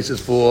have two cases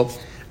for?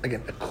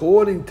 Again,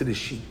 according to the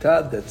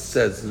Shita that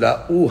says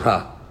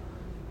Ra'uha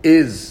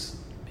is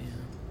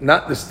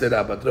not the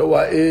Stira, but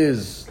Ra'uha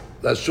is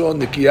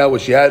Lashon Nikiyah, where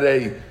she had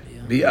a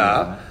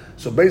Bi'ah.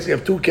 So basically, you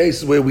have two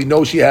cases where we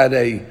know she had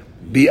a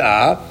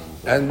Bi'ah.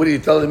 And what are you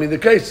telling me in the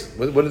case?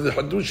 What are the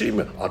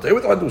Hadushim? I'll tell you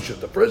what the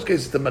Hadushim. The first case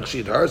is the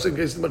Makshid her, second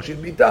case is the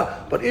Makshid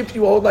Bita. But if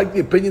you hold like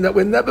the opinion that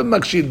we're never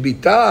Makshid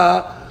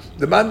Bita,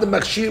 the man the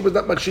Makshid was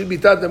not Makshid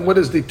Bita, then what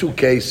is the two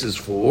cases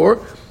for?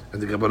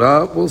 And the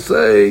Gemara will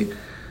say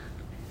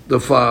the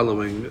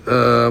following.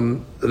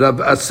 Rav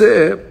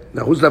Aseh,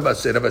 now who's Rav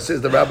Aseh? Rav Aseh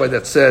is the rabbi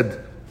that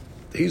said,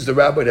 he's the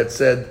rabbi that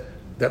said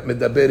that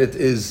Medaberet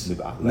is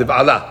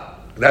Niv'ala.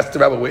 That's the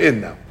rabbi we're in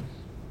now.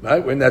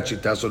 Right? We're in that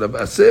shita. So Rav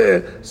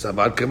Aseh,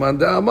 Savar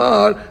Kemanda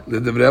Amar,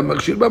 L'Devrei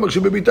Makshir Ba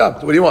Makshir Bebita.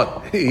 So what do you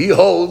want? He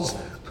holds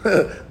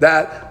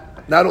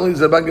that not only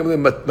is Rabban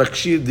Gamliel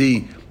Makshir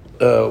the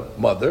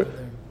mother,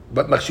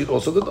 but Makshir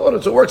also the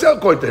daughter. So it works out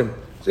according to him.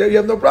 So you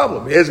have no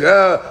problem. He says,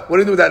 what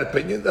do you do with that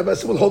opinion? Rav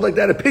Aseh will hold like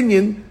that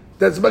opinion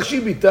that's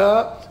Makshir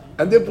Bita,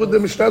 and therefore the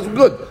Mishnahs are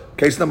good.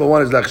 Case number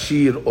one is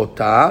Lakshir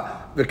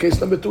Ota. The case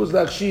number two is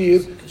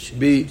Lakshir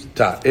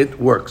Bita. It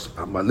works.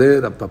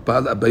 Amaleh Rav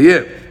Papa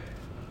Abaye.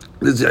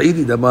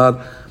 לזעירי דמר,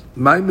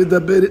 מה היא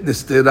מדברת?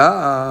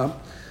 נסתרה,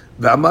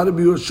 ואמר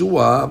רבי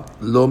יהושע,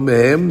 לא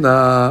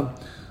מהמנה.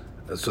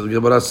 So the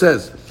Gemara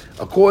says,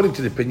 according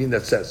to the opinion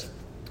that says,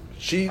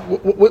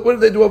 what did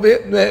they do over here?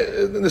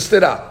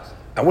 נסתרה.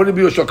 And what did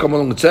Rabbi Yehoshuah come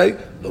along and say?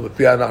 לא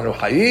בפיה אנחנו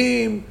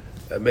חיים,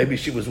 maybe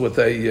she was with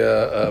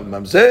a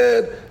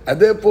mamzer, and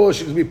therefore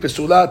she was be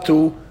pesula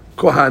to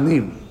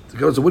Kohanim.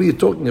 So what are you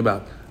talking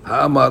about?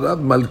 האמר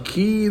רב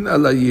מלכין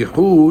על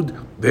הייחוד,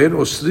 ואין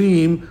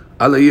אוסרים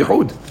על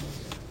הייחוד.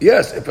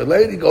 Yes, if a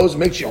lady goes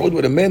makes yehud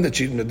with a man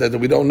that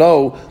we don't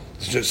know,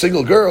 it's a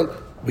single girl,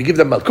 we give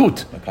them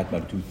malkut.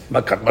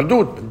 Makat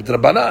mardut,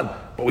 b'drabanan.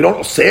 But we don't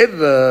osir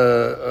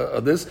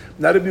this.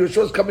 Now Rabbi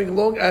Yehoshuah is coming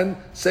along and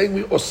saying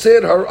we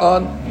osir her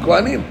on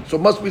Kohanim. So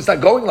must we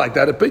start going like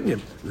that opinion?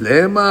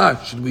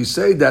 Lema, should we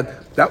say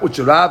that which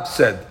Rab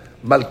said,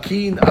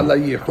 malkin ala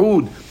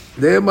yehud,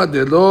 lema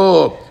de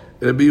lo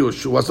Rabbi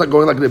Yehoshuah. It's not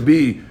going like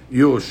Rabbi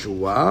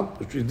Yehoshuah,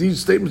 which is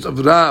these statements of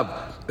Rab.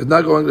 It's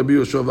not going to Rabbi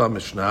Yehoshuah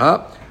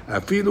Mishnah.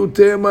 Afilu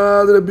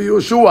tema Rabbi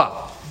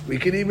Yehoshuah. We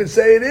can even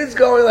say it is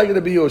going like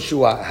Rabbi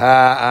Yehoshuah.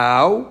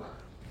 How?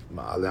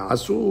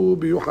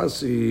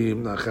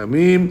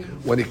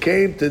 When it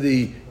came to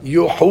the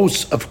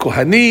Yuhus of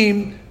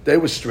Kohanim, they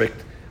were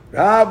strict.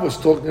 Rab was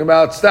talking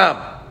about Stam.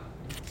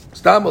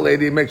 Stam, a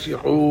lady makes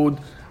Yehud,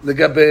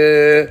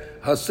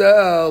 Legabe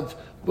herself.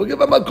 We'll give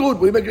her Malkut.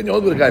 What are you making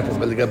Yehud with a guy for?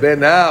 But Legabe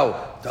now,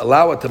 to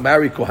allow her to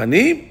marry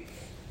Kohanim?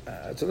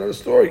 That's another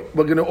story.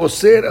 We're going to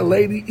osir a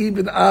lady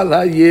even al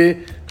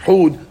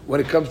yehud when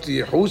it comes to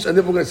yehus, and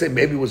then we're going to say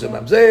maybe it was a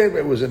mamzer, maybe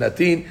it was a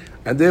natin,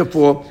 and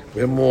therefore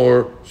we're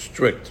more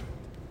strict.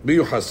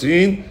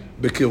 Biyuhasin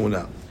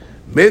bekiuna.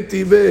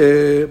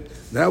 Metive.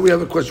 Now we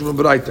have a question from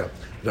Braita.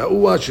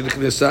 Ra'ua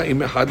sheniknesa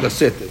imechad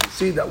laseter.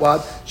 See that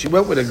what she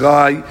went with a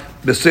guy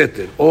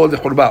beseter. All the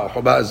churba.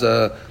 Churba is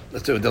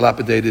let's say a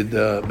dilapidated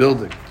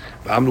building.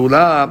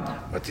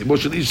 V'amnula v'timo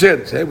shel ish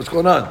said, hey, what's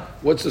going on?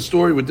 What's the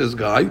story with this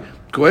guy?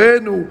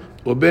 Kohenu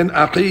uben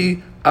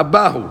achi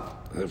abahu.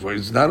 Therefore,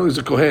 he's not only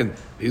a kohen,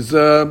 he's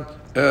ben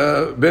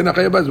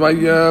achi abahu. My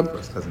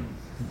first cousin.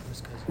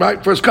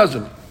 Right, first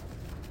cousin,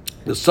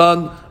 the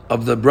son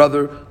of the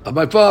brother of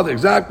my father.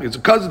 Exactly, it's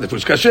a cousin. Therefore,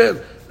 it's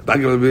kasher.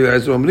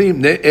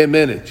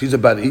 She's a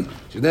bari.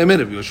 She's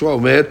ne'emenet. Yehoshuah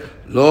omer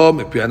lo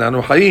mepi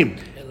ananu hayim.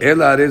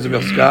 אלא הרי זה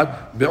מחזקת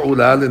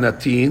בעולה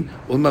לנתין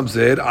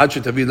ולממזר עד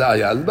שתביא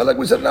לאייל. But like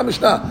we said in our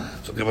Mishnah.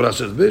 So the Gemara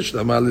says,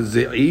 בשלמה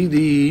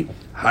לזעידי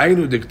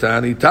היינו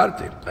דקטני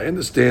תרתי. I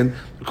understand,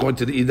 according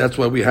to the Eid, that's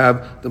why we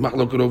have the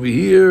מחלוקת over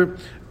here,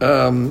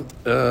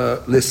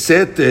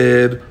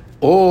 לסתר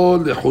or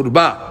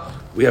לחורבה.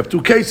 We have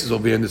two cases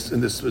over here in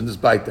this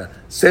baita.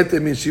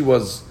 Seter means she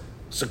was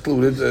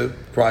secluded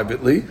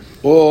privately,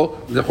 or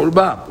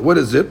לחורבה. What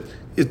is it?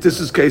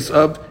 This is case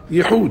of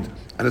Yehud.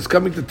 And it's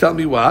coming to tell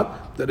me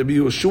what? That Rabbi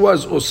Yehoshua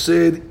is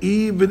osir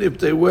even if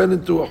they went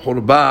into a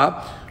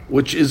hurbah,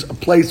 which is a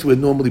place where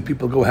normally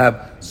people go have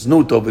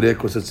znut over there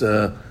because it's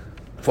a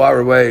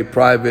far away,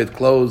 private,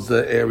 closed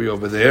area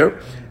over there.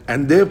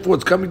 And therefore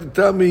it's coming to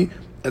tell me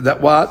that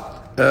what?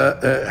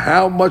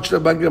 How much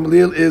Rabban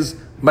Gamliel is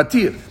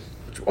matir.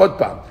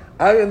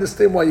 I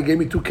understand why you gave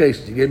me two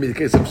cases. You gave me the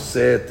case of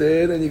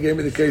seter and you gave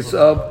me the case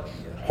of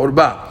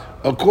hurbah.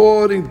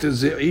 According to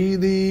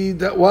Zaidi,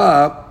 that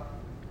what?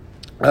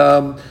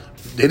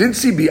 They didn't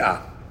see bi'ah.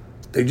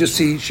 They just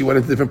see she went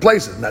into different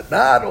places.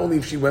 Not only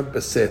if she went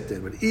beseter,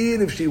 but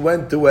even if she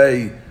went to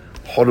a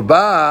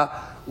hurbah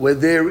where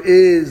there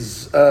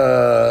is,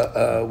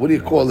 what do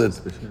you call it?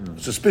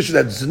 Suspicion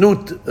that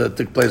znut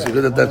took place.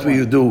 That's where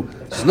you do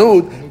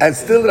znut. And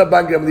still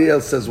Rabban Gamliel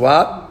says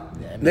what?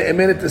 A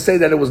minute to say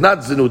that it was not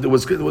znut. It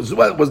was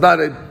not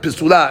a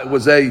pisula. It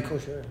was a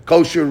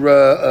kosher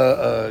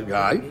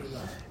guy.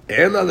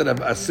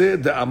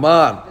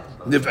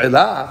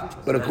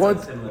 But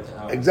according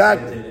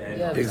exactly,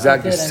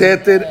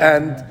 seter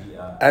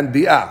and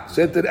bi'ah,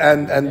 seter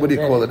and what do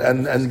you call it?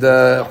 And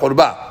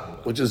hurbah,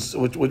 which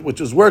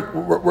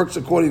works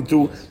according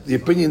to the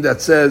opinion that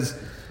says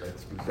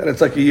that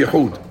it's like a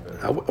yehud.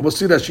 We'll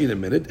see that in a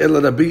minute.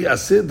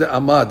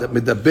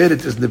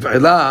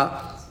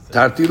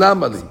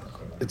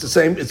 It's the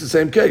same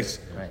case.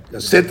 The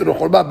seter or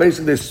hurbah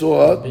basically they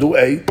saw do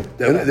a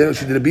then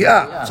she did a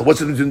bi'ah. So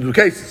what's the difference in the two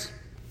cases?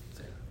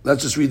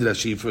 Let's just read the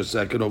Rashi for a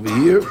second over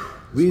here.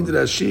 Read the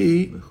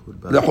Rashi,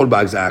 the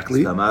hurbah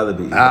exactly.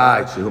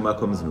 Right.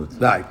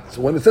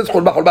 So when it says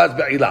hurbah is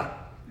be'ilah.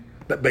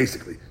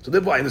 Basically. So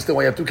therefore I understand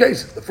why you have two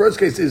cases. The first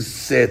case is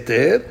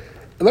seter.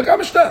 Look how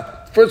much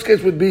that. The first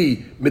case would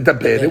be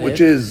medaberet, which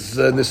is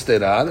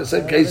nistera. The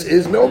second case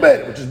is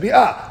me'ober, which is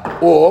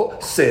bi'ah. Or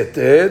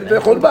seter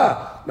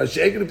ve'hurbah.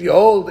 Mashiach, if you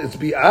hold it's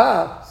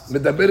bi'ah,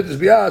 medaberet is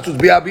bi'ah, so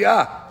it's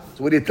bi'ah.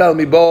 So what do you tell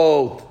me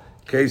both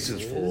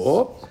cases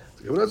for?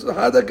 It's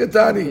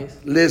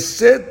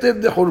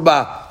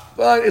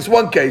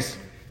one case.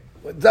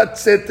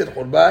 That's seter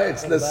hurbah.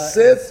 It's the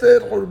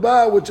seter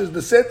hurbah, which is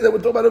the seter that we're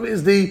talking about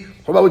is the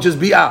hurbah, which is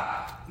bi'ah.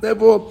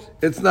 Therefore,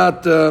 it's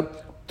not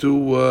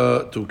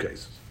two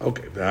cases.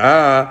 Okay.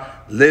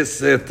 Less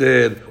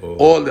seter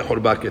all the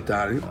hurbah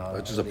ketani,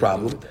 which is a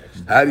problem.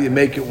 How do you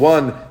make it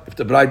one if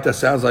the braita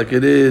sounds like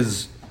it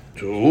is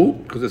two?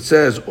 Because it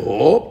says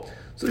oh.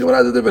 So the Gemara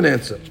has a different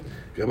answer.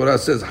 The Gemara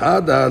says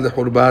hada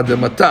lehurbah de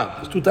mata.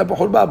 There's two types of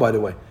hurbah, by the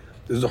way.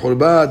 There's the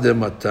hurbah de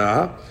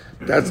mata.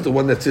 That's the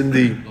one that's in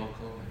the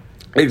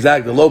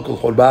the local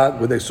hurbah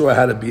where they saw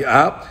how to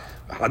bi'ah.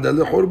 Hada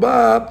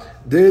lehurbah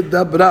de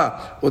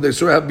dabra, or they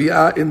saw how to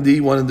bi'ah in the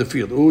one in the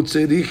field.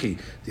 Utzerichi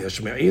the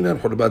Yashme'ina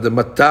hurbah de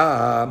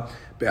mata.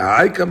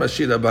 Be'aika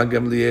mashira ban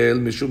Gamliel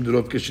mishum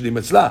derov kishirim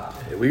etzla.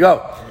 Here we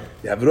go.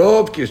 You have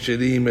rov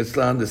kishirim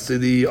etzla in the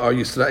city are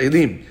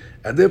Yisraelim.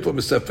 And therefore,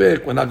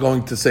 Misafek, we're not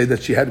going to say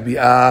that she had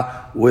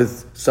bi'ah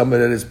with someone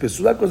that is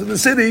Pesula, because in the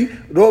city,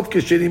 Rov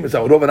Keshirim is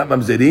Rov not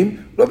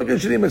Mamzerim, Rov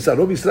Keshirim is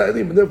Rov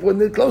Israelim, and therefore when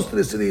they're close to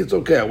the city, it's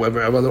okay.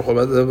 However,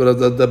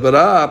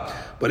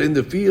 but in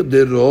the field,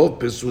 they're Rov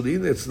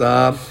Pesulin, it's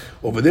not.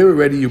 Over there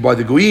already, you're by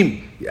the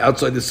Goyim, you're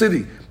outside the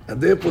city, and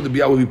therefore the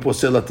bi'ah will be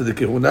posela to the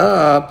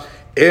Kehuna.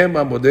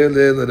 Ema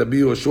Modele, Rabbi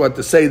Yehoshua,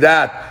 to say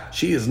that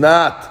she is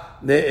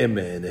not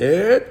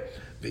Ne'emenet.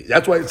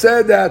 That's why it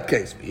said that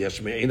case.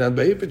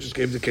 It just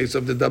gave the case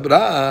of the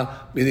dabra,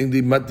 meaning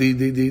the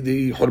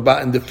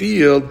hurbah in the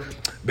field.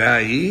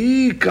 That's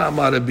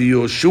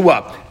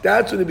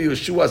when Rabbi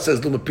Yehoshua says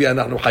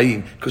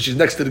because she's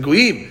next to the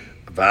goyim.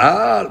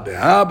 But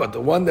the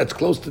one that's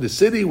close to the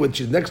city, when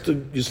she's next to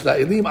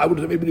Yisraelim, I would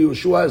have maybe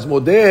Yehoshua is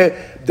modeh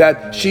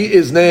that she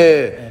is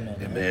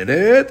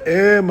ne'emenet.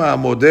 Ema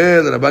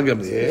modeh Rabban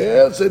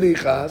Gamliel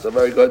sericha. So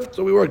very good.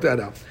 So we worked that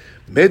out.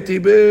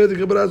 Metibe, the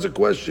Gemara has a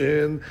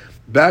question.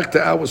 Back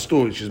to our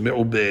story. She's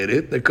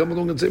me'uberet. They come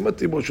along and say,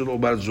 Matibo shel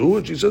obar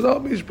zu. She says, oh,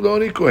 Mish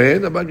Ploni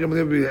Kohen.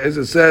 As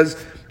it says,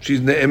 she's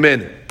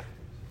ne'emenet.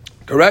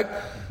 Correct?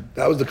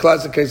 That was the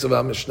classic case of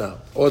our Mishnah.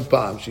 Od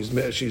Pam.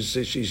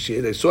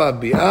 They saw a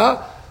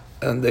bi'ah,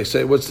 and they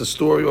say, what's the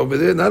story over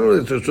there? Not only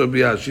they saw a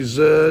bi'ah,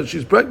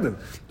 she's pregnant.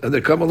 And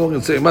they come along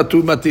and say,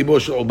 Matibo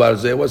shel obar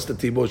zeh. What's the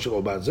Tibo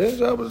shel obar zeh?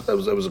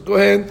 That was a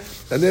Kohen.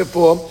 And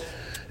therefore,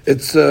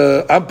 it's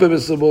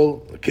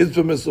unpermissible, the kid's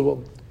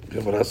permissible.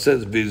 Gemara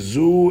says,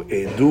 "Vizu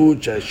edu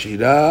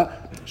chashira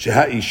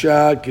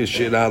shehaisha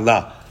keshira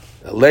la."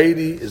 A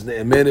lady is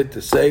ne'emenet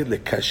to say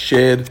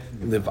lekasher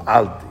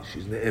niv'alti.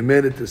 She's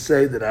ne'emenet to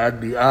say that I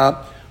had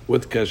bi'ah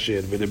with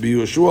kasher. Rabbi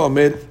Yehoshua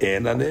omer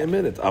ena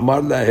ne'emenet.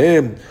 Amar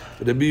lahem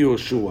Rabbi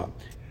Yehoshua,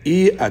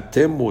 I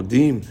atem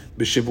modim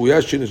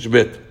b'shivuya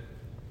shenishbet.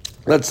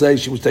 Let's say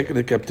she was taken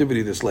into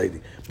captivity, this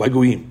lady, by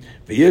Goyim.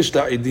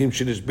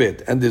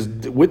 And there's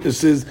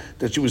witnesses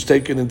that she was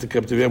taken into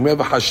captivity. And we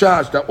have a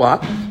hashash that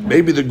what?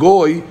 Maybe the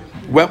Goy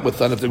went with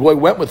her. And if the Goy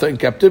went with her in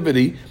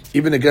captivity,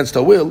 even against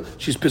her will,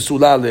 she's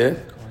pisula le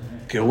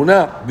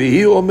kehuna.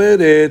 V'hi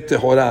omeret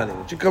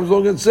tehorani. She comes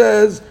along and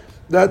says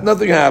that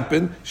nothing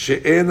happened.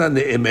 She'ena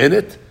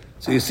ne'emenet.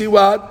 So you see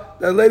what?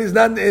 the lady's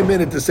not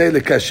ne'emenet to say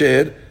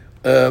lekasher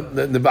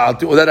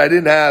nevalti, or that I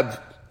didn't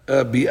have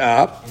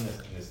bi'ah.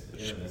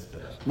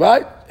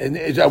 Right? And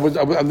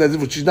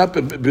she's not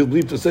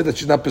believed to say that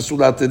she's not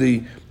pesula to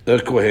the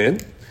kohen.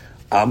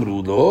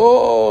 Amru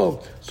lo.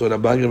 So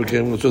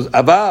Rabban says,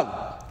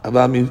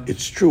 Aval means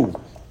it's true.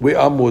 We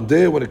are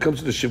modeh when it comes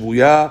to the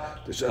shivuya,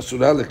 the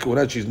asura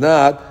lekona, she's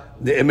not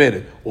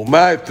ne'emenet.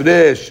 Umay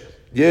fresh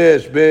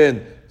yesh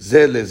ben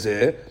zeh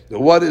lezeh.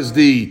 What is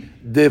the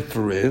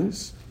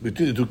difference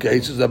between the two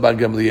cases? Rabban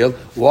Gamliel.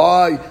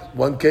 Why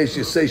one case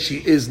you say she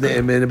is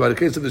ne'emenet, but in the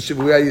case of the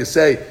shivuya you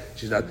say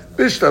she's not.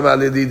 Bishlam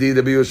alididi,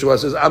 the Yeshua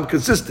says, I'm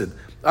consistent.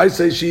 I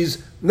say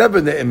she's never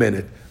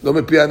ne'emenet. Lo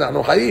mepiyah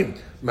nahnu chayim.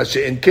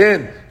 Mashe'en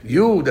ken,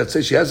 you that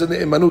say she has a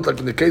ne'emanut, like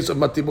in the case of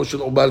Matimo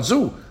shel Obal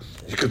Zu,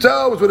 you can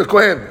tell it's with a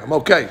kohen. I'm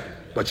okay,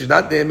 but she's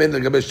not ne'emenet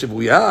legabe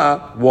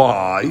shivuya.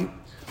 Why?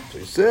 So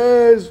he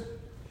says,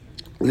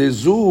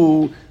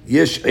 lezu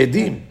yesh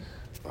edim.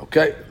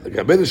 Okay,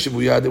 legabe the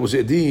shivuya there was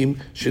edim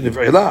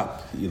sheniv'ela.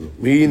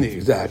 Meaning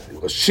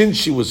exactly, since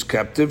she was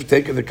captive,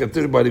 taken the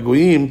captivity by the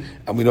goyim,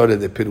 and we know that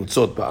the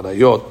perutzot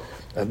ba'arayot,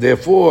 and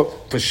therefore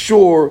for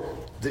sure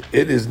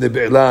it is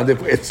niv'ela.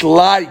 Therefore it's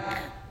like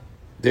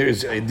there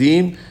is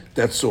edim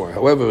that saw.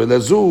 However,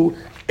 lezu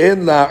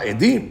en la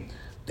edim.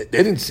 They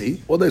didn't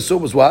see. All they saw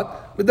was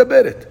what?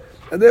 Medaberet.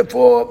 And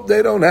therefore,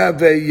 they don't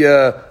have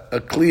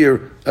a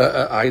clear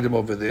item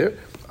over there.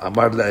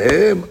 Amar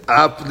lahem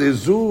af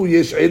lezu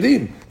yesh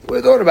edim. What are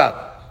you talking about?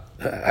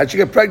 How'd she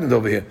get pregnant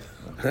over here?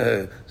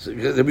 Rabbi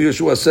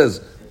Yeshua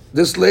says,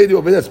 this lady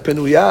over there that's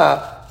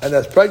penuyah and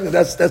that's pregnant,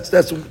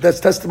 that's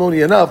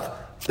testimony enough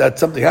that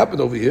something happened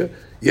over here.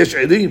 Yesh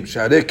edim.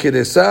 Sharei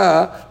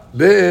kedesa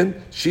ben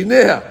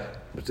shineha.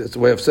 That's a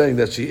way of saying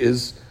that she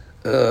is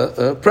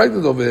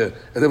pregnant over here,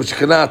 and then she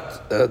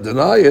cannot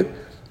deny it,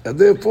 and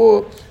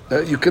therefore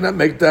you cannot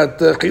make that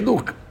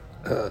chiluk.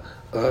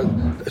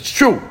 It's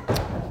true.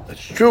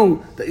 It's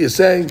true that you're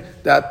saying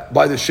that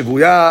by the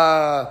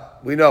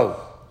shivuya we know.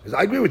 Because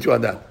I agree with you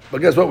on that.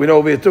 But guess what? We know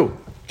over here too.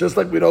 Just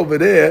like we know over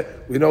there,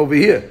 we know over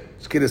here.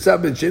 It's kedesah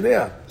ben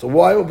shineha. So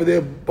why over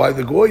there by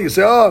the goy you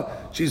say, oh,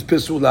 she's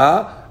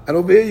pisula, and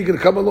over here you're going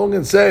to come along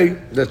and say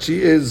that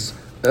she is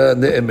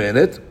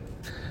ne'emenet.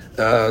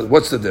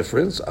 What's the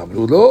difference?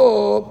 Amru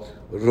lo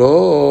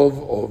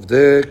rov of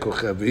the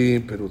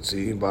kochavim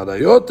perutzim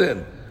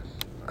ba'arayoten,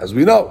 as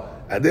we know,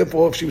 and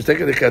therefore if she was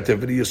taken to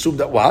captivity, you assume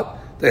that what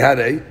they had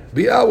a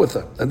bi'ah with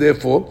her, and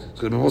therefore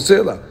it's going to be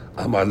posela.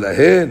 Amar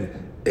lahen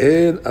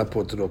en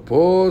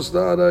apotropos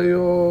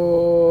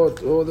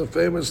la'arayot. Oh, the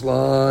famous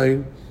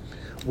line.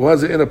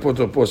 Was it in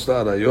apotropos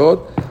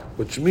la'arayot,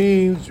 which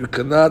means you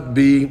cannot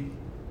be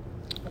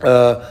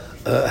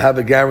have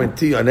a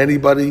guarantee on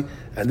anybody.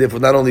 And therefore,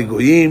 not only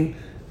goyim,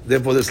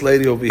 therefore this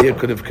lady over here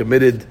could have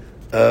committed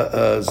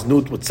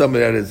znut with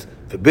somebody that is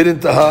forbidden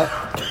to her,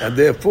 and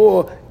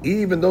therefore,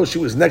 even though she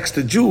was next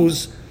to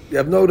Jews, you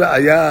have no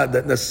ra'ayah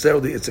that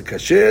necessarily it's a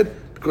kasher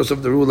because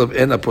of the rule of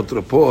en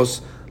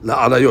apotropos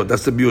la'arayot.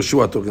 That's the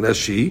B'Yoshua talking. That's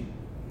she.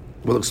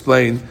 We'll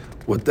explain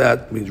what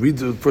that means. Read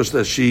the first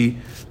as she,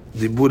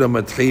 dibura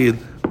matchil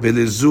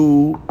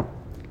velezu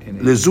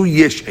lezu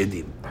yesh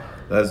edim.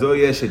 Lezu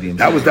yesh edim.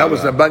 That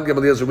was Rabban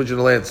Gamliel's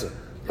original answer.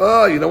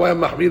 Oh, you know why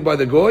I'm mahmir by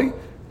the goy?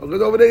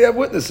 Because over there you have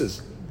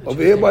witnesses.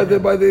 Over here by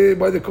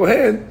the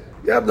kohen,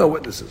 you have no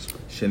witnesses.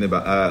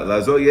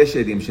 לעזור יש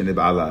עדים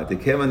שנבעלה,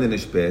 תכיוון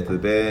דנשפט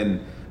לבין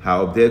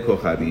העובדי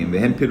כוכבים,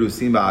 והם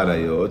פירוסים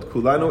בעריות,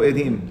 כולנו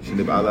עדים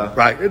שנבעלה.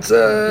 Right,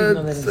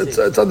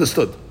 it's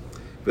understood.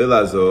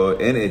 ולעזור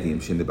אין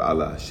עדים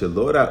שנבעלה,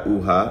 שלא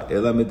ראוה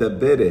אלא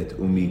מדברת,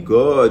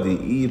 ומגוד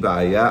היא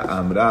בעיה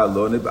אמרה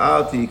לא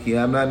נבעלתי,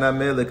 כי אמרה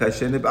נאמר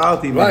לכאשר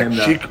נבעלתי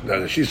מהמנה.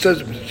 Right, she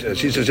says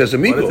she has a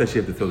migo. Why does she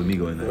have to throw the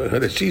migo in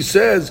there? She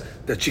says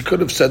that she could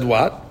have said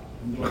what?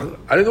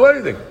 I didn't do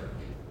anything.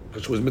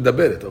 Because she was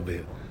medaberet over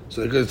here.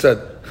 So they could have said,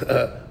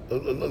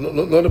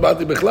 לא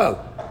נבעלתי בכלל.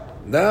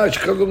 Now she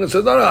comes along and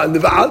says, no,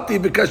 niva'alti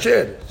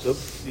b'kasher. So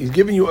he's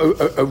giving you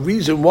a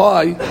reason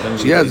why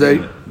she has a...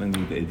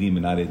 Edim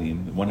and not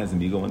edim. One has a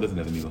migo, one doesn't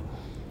have a migo.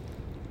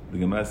 The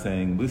Gemara is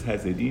saying, this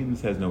has edim,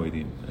 this has no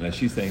edim. And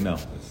she's saying, no,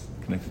 it's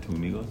connected to a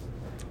migo.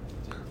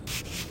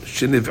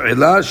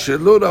 Sheniv'ela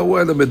shelo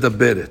ra'u ela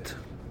medaberet.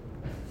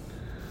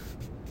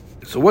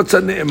 So what's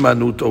a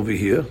ne'emanut over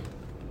here?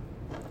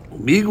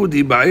 Migo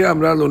di ba'ya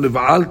amra lo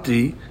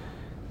niva'alti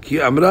ki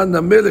amra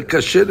nameh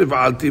lekasher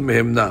niva'alti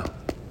mehemna.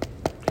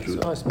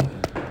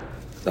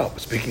 No,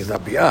 speaking is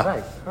not biyah.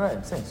 Right,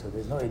 I'm saying so.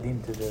 There's no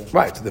edim to the.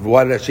 Right. So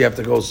why did she have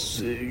to go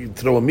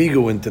throw a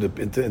migo into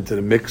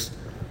the mix?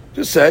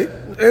 Just say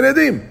en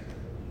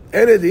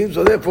edim.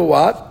 So therefore,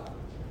 what?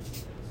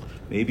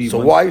 Maybe. So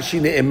why is she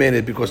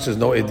ne'emenet? Because there's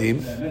no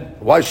edim.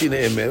 Why is she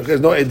ne'emenet? There's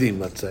no edim.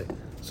 Let's say.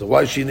 So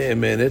why is she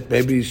ne'emenet?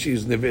 Maybe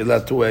she's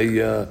neve'ela to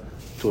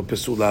a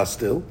pesula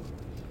still.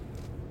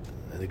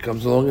 And he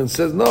comes along and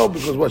says no,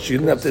 because what, she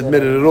didn't have to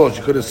admit it at all.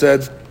 She could have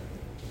said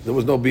there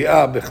was no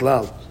bi'ah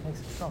bichlal. Makes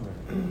it stronger.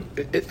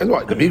 And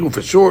right, the migu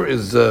for sure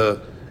is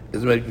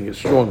making it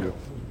stronger.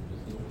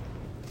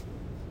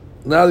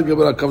 Now the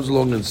Gemara comes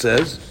along and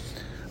says,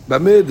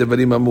 Bameh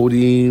devarim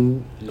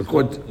amurim. That's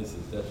what it needs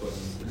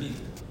to be.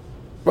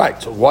 Right.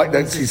 So why?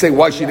 That's, he's saying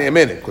why she didn't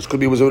amen it because could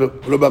be was Rabbi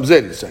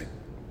Mamzer. He's saying.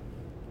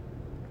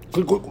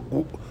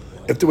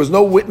 If there was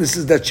no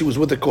witnesses that she was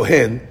with a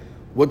kohen,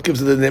 what gives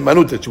her the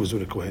ne'emanut that she was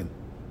with a kohen?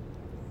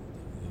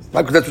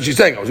 Right, because that's what she's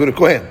saying. I was with a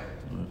kohen,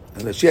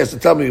 and if she has to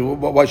tell me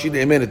why she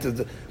didn't amen it.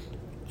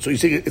 So you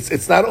see,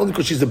 it's not only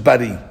because she's a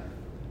bari,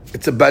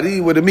 it's a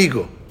bari with a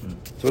migo.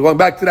 So we're going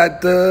back to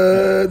that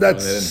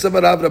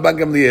Samarav Rabban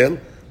Gamliel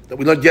that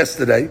we learned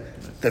yesterday.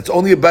 That's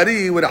only a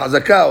bari with a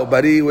hazakah or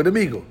bari with a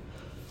migo.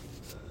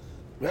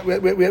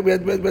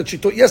 What she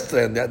taught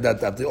yesterday, and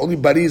that the only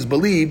bari is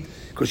believed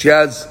because she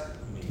has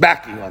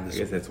backing on this. I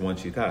guess that's one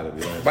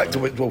shita. Right, so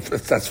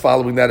that's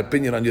following that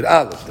opinion on Yud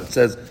Aleph that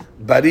says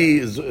bari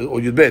is or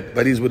Yud Bet,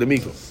 bari is with a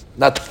migo.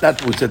 Not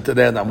what we said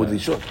today on Amud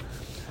Rishon.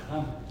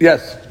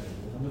 Yes.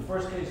 In the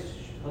first case,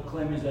 her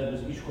claim is that it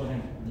was Ish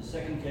Kohen. In the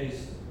second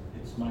case,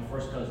 it's my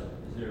first cousin.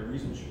 Is there a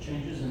reason she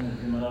changes and then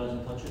Gemara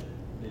doesn't touch it?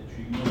 That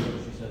she ignores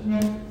what she says?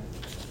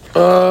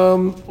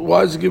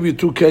 Why does he give you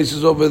two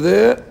cases over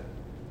there?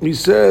 He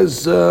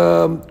says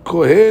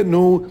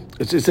Kohenu.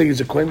 It's saying he's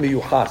a Kohen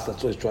miyuchas.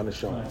 That's what he's trying to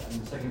show. Right. In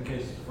the second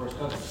case, it's the first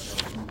cousin.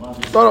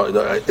 No,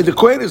 the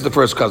Kohen is the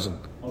first cousin.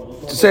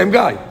 It's the same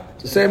guy.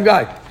 It's the same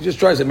guy. He just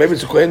tries to say maybe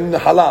it's a Kohen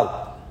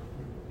halal.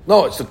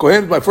 No, it's the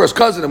Kohen, my first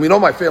cousin, and we know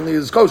my family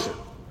is kosher.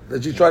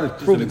 That you try to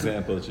prove. An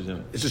example that you're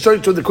doing. It's to show you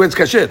to the Kohen's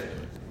kasher.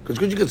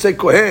 Because you could say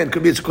Kohen,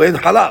 could be it's Kohen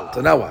halal.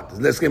 So now what? The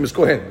last name is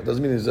Kohen. It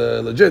doesn't mean he's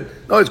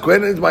legit. No, it's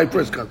Kohen and it's my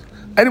first cousin.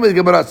 Anyway, the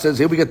Gemara says,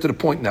 here we get to the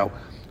point now.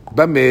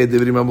 Bameh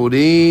devrim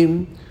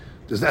amurim.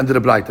 This is the end of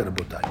the Braita,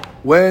 Rabotai.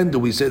 When do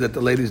we say that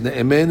the lady's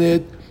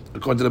ne'emenet?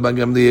 According to the Rabban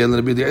Gamliel and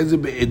Rabbi Eliezer,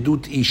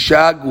 be'edut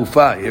isha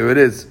gufa. Here it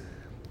is.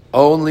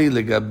 Only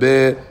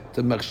legabe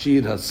to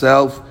makshir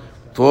herself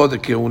for the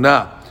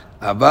keuna.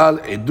 Aval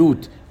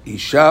edut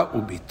isha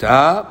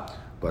ubita.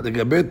 But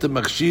legabe to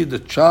makshir the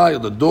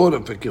child, the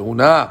daughter for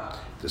keuna.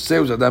 To say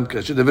was adam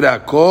kasher.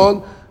 Devrei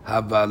hakol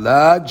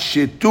havalad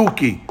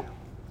shetuki.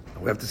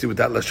 We have to see what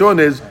that lashon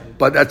is,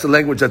 but that's the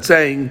language that's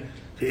saying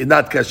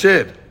not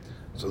kasher.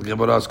 So the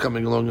Gemara is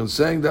coming along and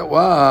saying that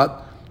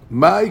what?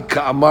 Mai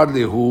ka'amar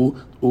lehu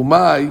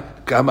umai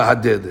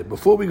ka'mahadede.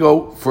 Before we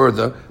go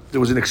further, there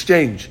was an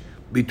exchange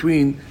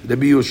between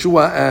Rabbi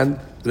Yoshua and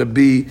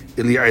Rabbi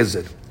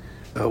Eliezer.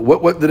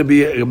 What did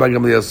Rabbi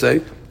Gamliel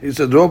say? He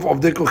said, Rov of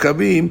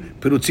dekochavim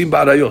perutzim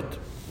ba'arayot.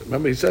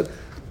 Remember he said,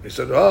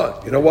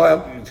 you know why?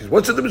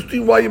 What's the difference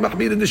between why you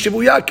mahmir in the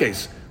Shibuya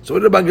case? So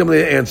what did Rabbi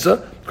Gamliel answer?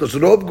 Because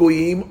Rov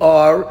goyim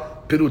are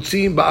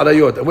perutzim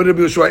ba'arayot. And what did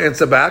Rabbi Yoshua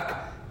answer back?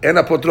 En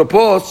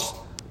apotropos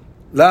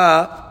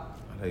la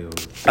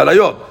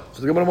arayot.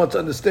 So the Gemara wants to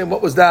understand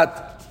what was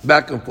that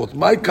back and forth.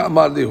 My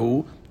ka'amar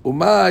lehu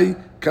umay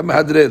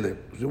kamahadrele.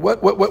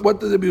 What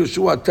did Rabbi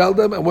Yoshua tell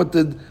them, and what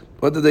did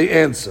they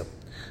answer?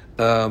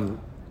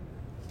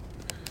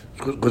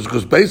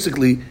 Because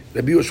basically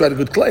Rabbi Yoshua had a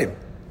good claim.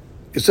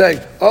 He's saying,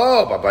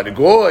 but by the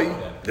goy,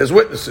 there's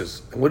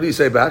witnesses. And what did he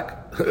say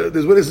back?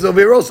 There's witnesses over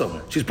here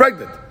also. She's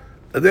pregnant.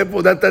 And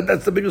therefore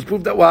that's the biggest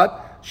proof that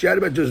what? She had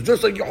about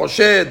just like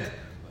Yehoshed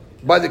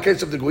by the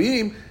case of the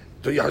goyim.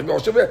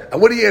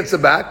 And what did he answer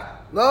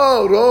back?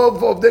 No,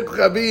 rov of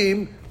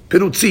dekochavim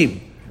perutzim.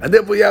 And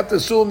therefore you have to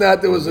assume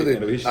that there was a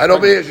thing. And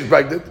over here she's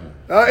pregnant.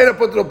 And then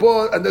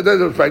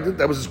she was pregnant.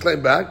 That was his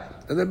claim back.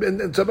 And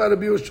then somebody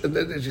abused. And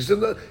then she said,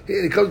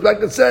 he comes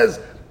back and says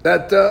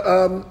that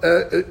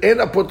en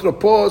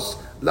apotropos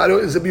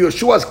is Rabbi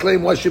Yoshua's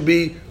claim. Why should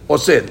be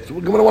osed? So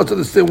we're going to want to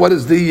understand what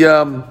is the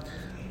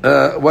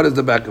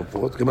back and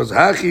forth.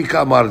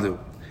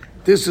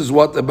 This is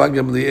what the Rabban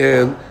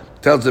Gamliel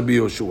tells Rabbi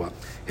Yoshua.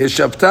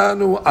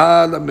 Hishavtanu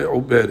ala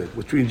me'uberet,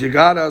 which means you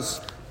got us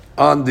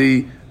on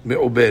the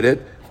me'uberet,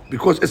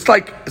 because it's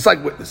like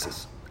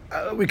witnesses.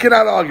 We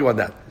cannot argue on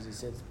that.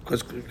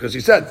 Because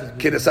he said,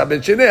 Kinesa ben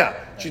Shinea,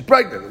 she's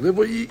pregnant.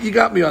 You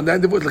got me on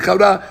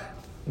that.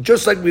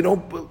 Just like we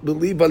don't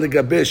believe on the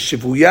Gabe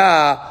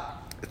Shivuya,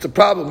 it's a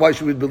problem. Why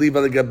should we believe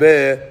on the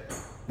Gabe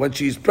when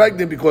she's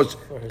pregnant? Because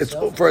it's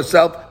for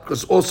herself,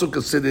 because it's also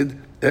considered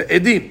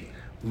edim.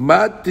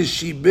 Mat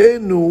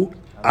tishibenu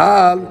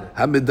al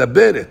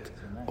hamedaberet.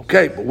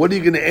 Okay, but what are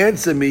you going to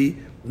answer me?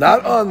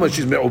 Not on when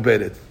she's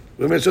me'uberet.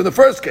 So in the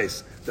first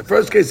case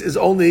is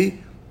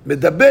only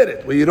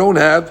medaberet, where you don't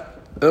have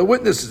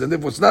witnesses, and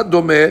therefore it's not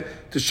domeh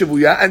to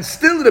shivuya. And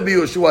still, Rabbi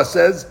Yoshua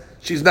says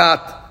she's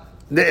not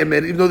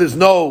ne'emet, even though there's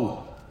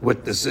no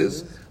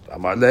witnesses. So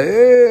Rabbi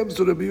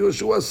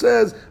Yoshua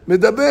says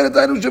medaberet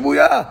anu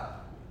shivuya.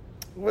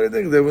 What do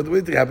you think? What do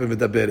you think happened with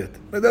medaberet?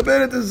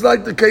 Medaberet is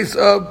like the case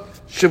of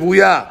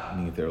shivuya.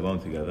 Meaning if they're alone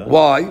together.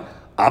 Why?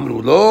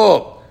 Amru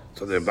lo.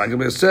 So the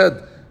Rabban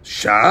said,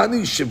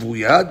 Shani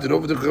shivuya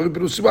dirov dekochavim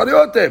perutzim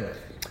ba'arayot.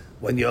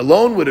 When you're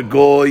alone with a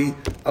goy,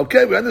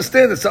 okay, we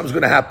understand that something's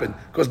going to happen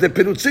because they're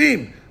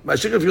perutzim.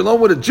 Mashik, if you're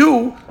alone with a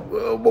Jew,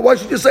 why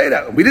should you say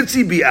that? We didn't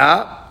see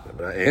bi'ah.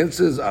 The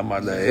answer is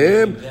Amar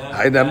lahem.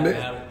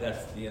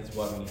 That's the answer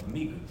why we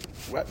need migu.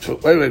 So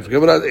wait,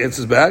 forget what the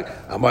answers back.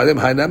 Amar lahem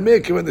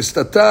hainamik when the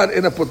statar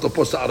in a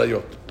potopos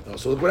arayot.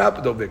 So look what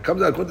happened over there.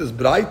 Comes out with this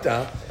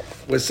braita.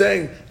 We're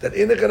saying that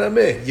in the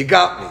Kanameh, you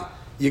got me.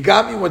 You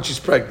got me when she's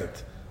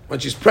pregnant. When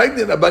she's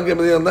pregnant, Rabban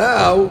Gamliel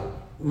now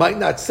might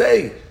not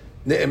say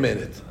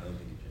ne'emenet.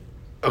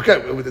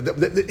 Okay,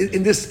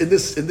 in this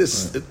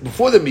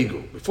before the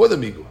migu,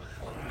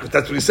 because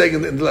that's what he's saying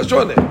in the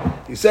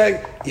Lashon. He's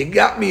saying you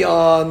got me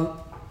on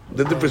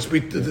the difference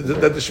between that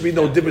there should be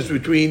no difference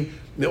between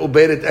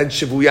ne'uberet and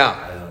shivuya.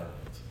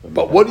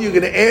 But what are you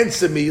going to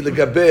answer me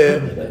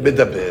legaber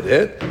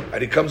medaberet?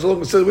 And he comes along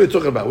and says, "What are you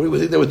talking about? What do you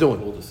think they were doing?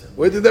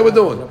 What do you think they were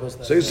doing?"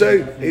 So he's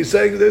saying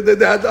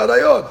they had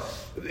arayot.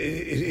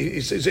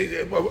 He says,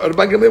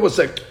 Rabban Gamliel was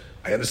saying,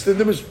 I understand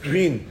the difference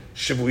between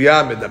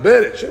shivuya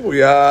medaberet,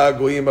 shivuya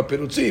goyim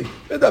apirutzim,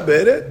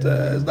 medaberet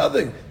is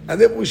nothing, and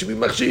therefore we should be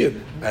machshir.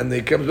 And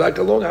he comes back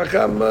along,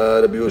 Hakam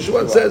Rabbi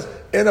Yehoshua says,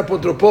 en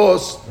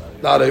apotropos,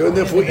 and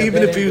therefore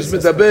even if you use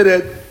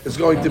medaberet, it's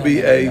going to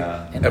be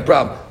a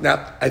problem.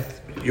 Now,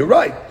 you're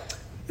right.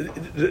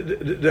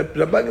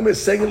 Rabban Gamliel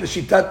is saying the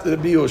shitat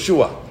Rabbi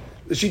Yehoshua.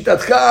 The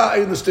shitatcha,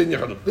 I understand your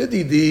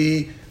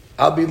haluk.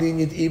 I'll be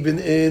lenient even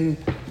in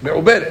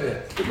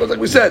me'uberet. Because like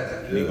we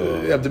said, you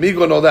have the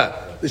migo and all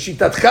that. The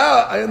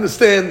shitatcha, I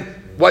understand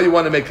why you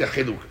want to make a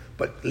chiluk.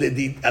 But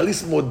at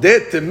least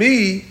modeh to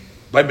me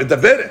by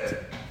medaberet.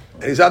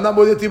 And he said, I'm not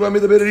modeh to you by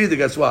medaberet either,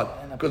 guess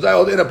what? Because I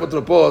hold in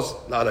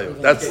apotropos, not I.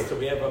 That's okay, so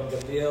we have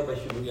Gamliel by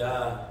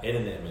shivuya and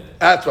in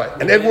that's right.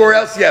 And everywhere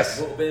else,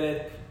 yes.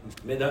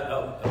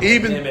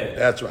 Even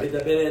that's right.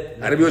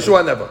 And Rabbi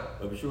Yehoshua never.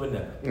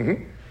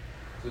 Mm-hmm.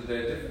 So the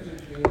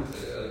difference between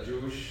a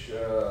Jewish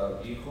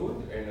yichud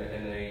and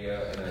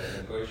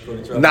a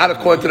Goyish. Not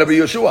according to Rabbi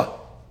Yehoshua.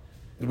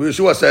 Rabbi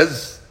Yehoshua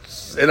says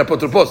in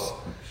apotropos,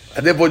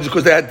 and therefore just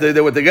because they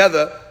were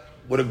together,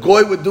 what a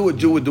goy would do, a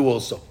Jew would do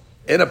also.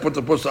 In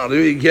apotropos,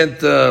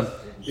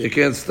 you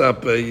can't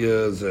stop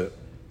a.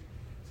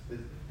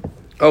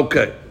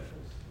 Okay,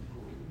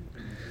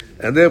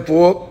 and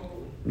therefore,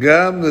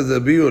 gam the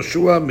Rabbi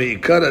Yehoshua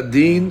meikar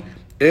adin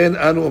en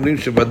anu omrim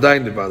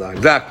shevadai nevada.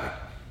 Exactly.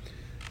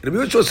 Rabbi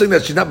Yehoshua is saying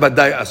that she's not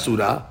badai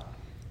asura.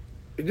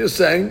 He's just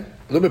saying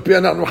so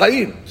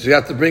you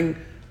have to bring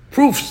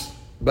proofs,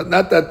 but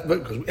not that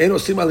because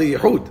enosim alei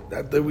yehud.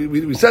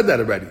 We said that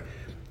already.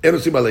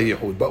 Enosim alei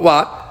yehud. But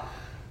what?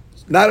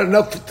 Not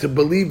enough to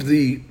believe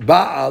the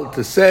Baal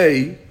to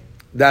say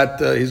that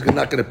he's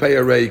not going to pay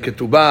her a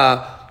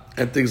ketubah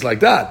and things like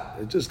that.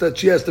 It's just that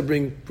she has to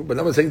bring proof. But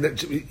I'm saying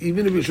that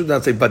even if you should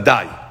not say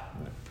badai.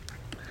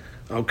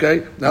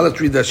 Okay. Now let's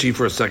read that sheet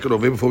for a second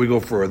over here before we go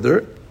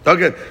further.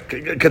 Okay,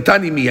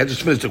 Katani mihat.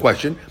 Just finished the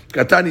question.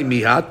 Katani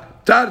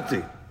mihat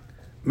tarti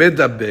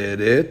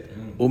medaberet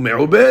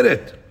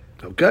umeuberet.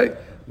 Okay,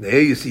 now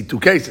here you see two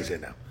cases here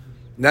now.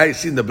 Now you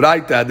see in the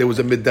Braita there was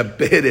a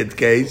medaberet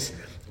case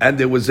and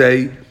there was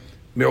a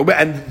meuberet,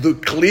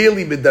 and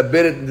clearly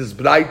medaberet in this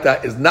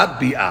Braita is not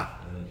bi'ah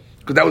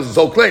because that was his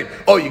whole claim.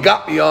 Oh, you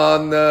got me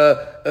on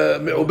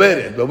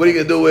meuberet, but what are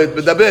you going to do with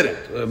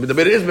medaberet?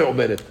 Medaberet is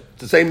meuberet.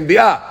 It's the same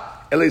bi'ah.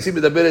 LAC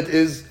medaberet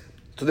is.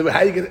 So then how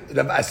are you going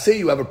to, I say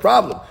you have a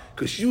problem,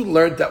 because you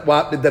learned that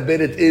what the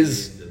daberet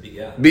is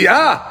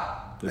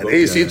bi'ah. And here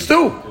you see it's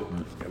two.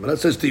 When it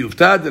says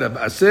tiyufta,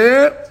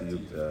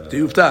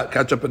 tiyufta,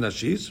 catch up in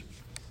Ashis.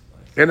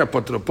 En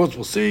apotropos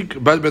will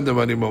seek, bad ben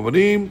devarim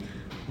ovarim,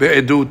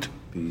 be'edut.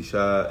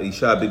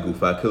 אישה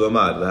בגופה,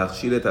 כלומר,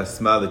 להכשיר את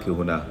עצמה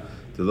לכהונה.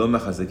 דלא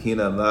מחזקין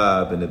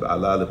לה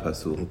ונבעלה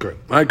לפסול.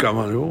 מה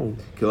כאמר?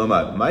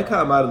 כלומר, מה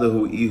כאמר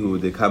להו איהו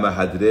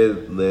דכמה הדרל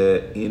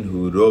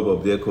לאינהו רוב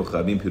עובדי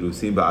כוכבים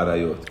פירוסים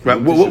בעריות? What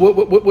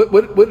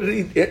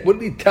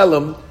did he tell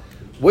him?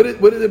 What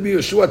did Rabbi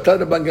Yehoshua tell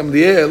Rabban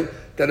Gamliel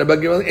that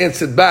Rabban Gamliel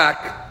answered back?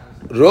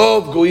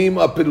 רוב גויים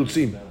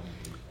הפירוסים.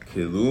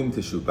 כלום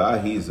תשובה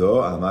היא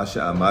זו על מה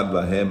שאמר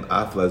להם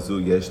אף לזו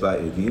יש לה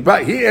עדים?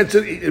 Right, he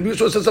answered, Rabbi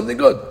Yehoshua said something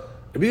good.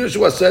 Rabbi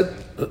Yehoshua said,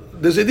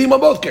 there's edim on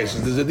both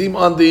cases. There's edim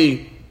on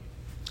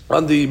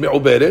the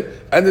me'uberet,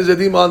 and there's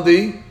edim on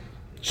the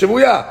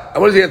shivuya.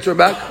 And what does he answer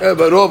back?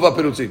 Rov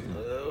ha'pirutzim.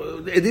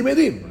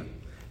 Edim.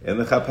 אין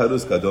לך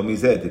פרוס גדול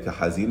מזה,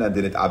 דכחזינה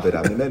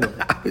דנתעברה ממנו.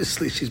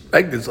 Obviously, she's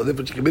pregnant, so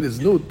therefore she committed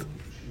znud.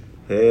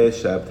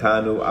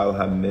 השבתנו על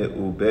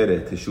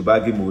המעוברת, תשובה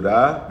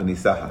גמורה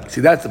וניסחת.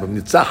 See, that's the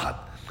nitzachat.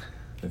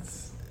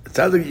 It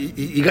sounds like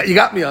you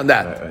got me on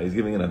that. Right, he's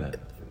giving in on that.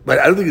 But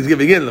I don't think he's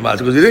giving in the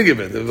because he didn't give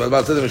it.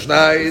 Let's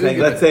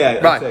say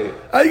right.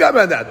 You got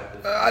me on that.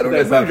 I don't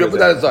agree with you. Put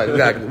that aside.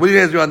 Exactly. What do you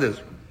answer on this?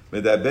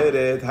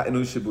 מדברת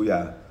היינו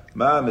שבויה.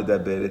 מה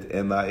מדברת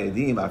אין לה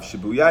עדים, אף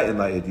שבויה אין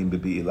לה עדים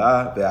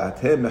בבעילה,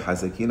 ואתם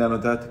מחזקין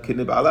אותה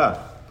כנבעלה.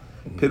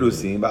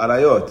 פירוסים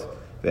בעריות,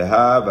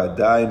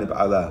 והוודאי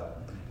נבעלה.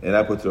 אין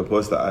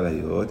אפוטרופוס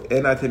לעריות,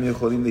 אין אתם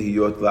יכולים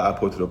להיות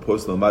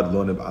לאפוטרופוס לומר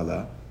לא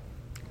נבעלה.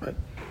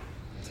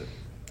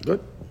 Good.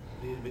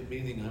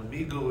 Meaning her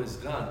migo is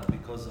gone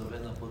because of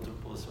en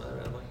apotropos,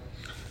 Rabbi?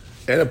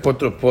 En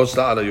apotropos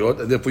la'arayot,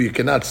 and therefore you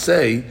cannot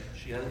say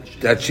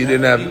that she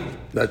didn't have,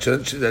 that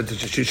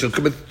she should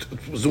commit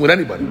zun with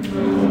anybody.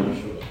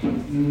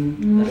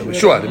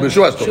 Sure,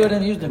 Sure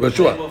didn't use the name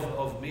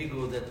of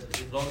migo that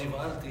Loni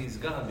Valti is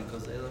gone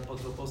because en apotropos.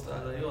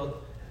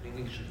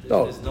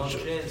 No, there's no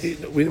chance.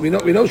 we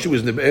know she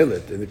was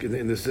Nebe'elet.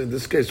 In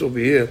this case over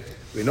here,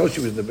 we know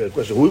she was Nebe'elet.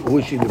 Question, who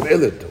is she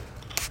Nebe'elet to?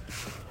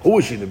 Who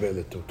is she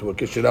Nebe'elet to? To a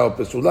Keshira or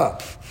Pesula?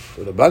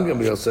 So the Ban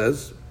Gamliel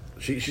says,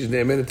 she's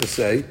Ne'emenet to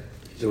say,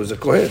 there was a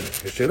Kohen,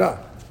 Keshira.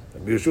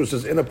 And Yeshua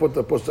says, Ena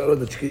Pota Posta,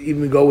 that she can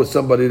even go with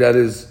somebody that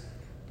is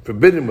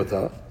forbidden with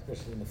her.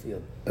 Especially in the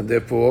field. And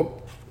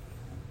therefore,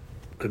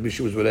 could be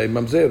she was with a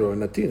Mamzer or a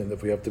Natin, and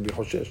therefore you have to be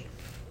Hoshesh.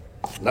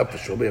 Not for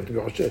sure, but you have to be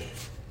Hoshesh.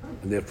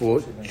 And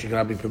therefore, she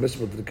cannot be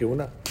permissible to the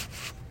Kehuna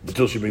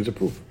until she brings a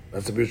proof.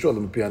 That's the Bishul.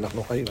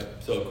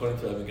 So according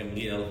to Rabbi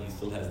Gamliel, he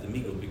still has the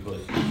Migo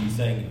because he's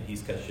saying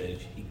he's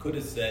Kashesh. He could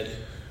have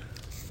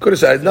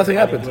said nothing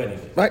happened.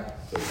 Right.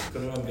 So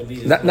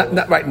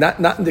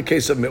Not in the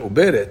case of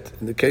Me'uberet,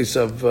 in the case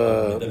of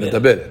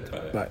Medaberet.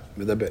 Right,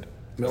 Medaberet.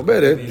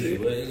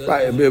 Me'uberet,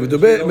 right,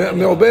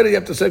 Me'uberet, you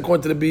have to say,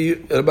 according to the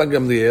Rabban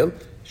Gamliel,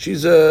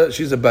 she's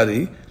a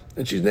bari,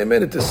 and she's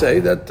named to say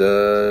that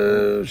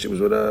she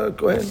was with a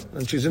Kohen,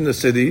 and she's in the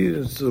city,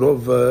 it's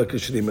Rov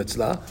Kishri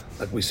Metzla,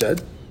 like we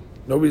said.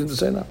 No reason to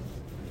say no.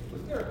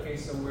 Was there a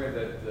case somewhere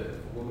that the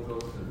woman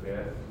goes to the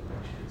bed and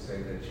she could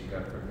say that she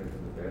got pregnant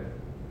in the bed?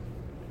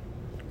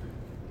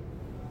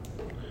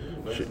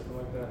 Something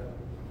like that?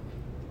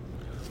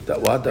 That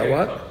what?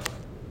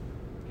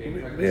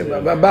 Getting pregnant?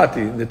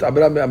 Ambati,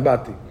 Nitabra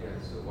Ambati. Yeah,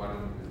 so why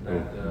don't,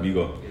 is that,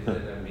 Migo. Is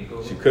that Migo?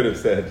 She could have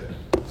said.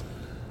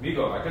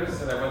 Migo, I could have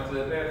said I went to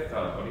the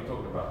bathtub. What are you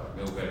talking about?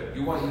 Milbed.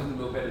 You want to use the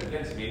Milbed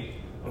against me?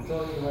 I'm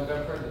telling you, I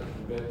got pregnant in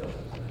the bathtub.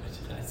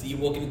 I see you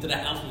walking into the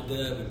house with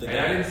the And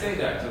I didn't say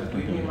that. So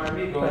believe me, my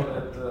Migo,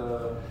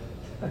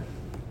 that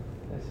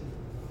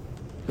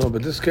No,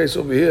 but this case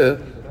over here,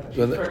 she's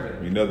when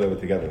pregnant. We know they were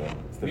together then.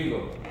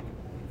 Migo.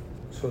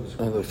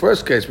 the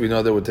first case we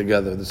know they were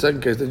together. The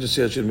second case they just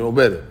say she's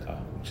Me'uberet.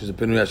 She's a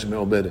Pinuya, she's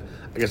Me'uberet.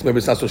 I guess maybe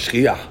it's not so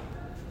Shkiyah.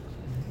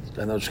 It's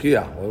kind of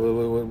Shkiyah.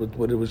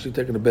 What was she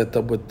taking a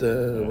bathtub with?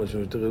 Was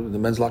she the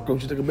men's locker room?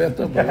 She took a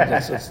bathtub.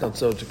 That's not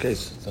such a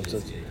case.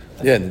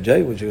 Yeah, the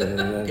J. Would you?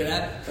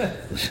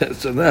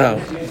 So now,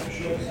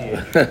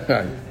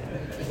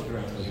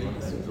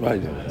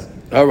 right.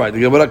 All right. The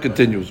Gemara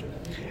continues.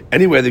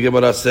 Anyway, the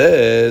Gemara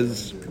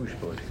says,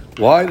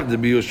 why did the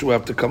Yeshua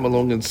have to come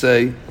along and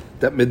say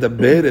that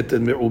Medaberet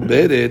and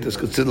Me'uberet is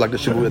considered like a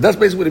Shibuya? That's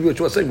basically what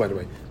the Yeshua is saying, by the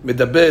way.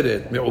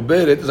 Medaberet,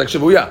 Me'uberet is like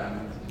Shibuya.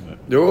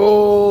 They're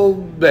all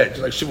bad.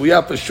 Like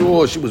Shibuya for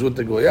sure, she was with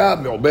the Goya.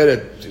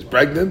 Me'uberet, she's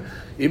pregnant.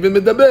 Even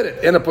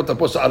Medaberet, Ena Pota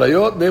Posa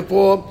Arayot.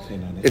 Therefore,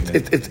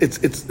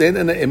 it's then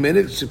in a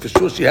minute. For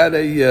sure, she had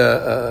a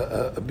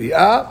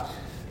bi'ah.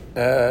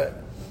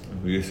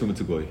 We assume it's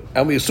a goy.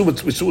 And we assume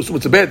it's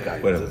a bad guy.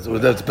 Whatever. So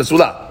that's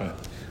Pesula. Right.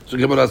 So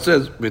Gemara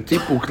says, why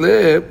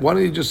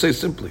don't you just say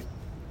simply?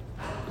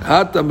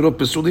 Exactly.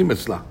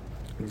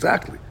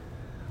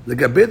 The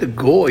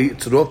goy,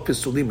 it's Rov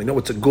Pesulim. We know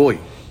it's a goy.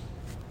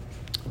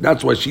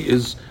 That's why she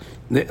is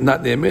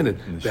not ne'emenet.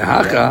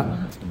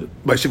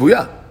 By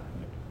Shibuya.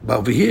 But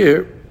over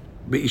here,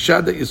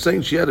 Be'isha that you're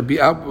saying she had to be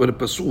out with a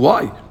Pesul.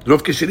 Why?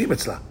 Rov Keshirim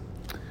Etzla.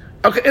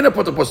 Okay, in a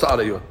Pota Posta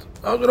Arayot.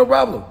 No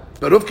problem.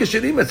 But Rov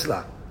Keshirim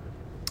Etzla.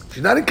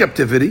 She's not in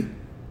captivity.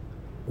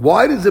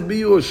 Why does the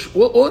Biyush?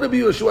 All the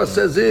Biyushua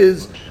says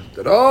is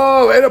that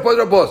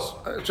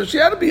so she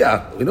had to be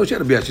out. We know she had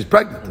to be out. She's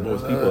pregnant.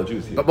 Most people are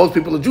Jews here. But most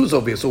people are Jews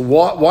over here. So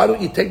why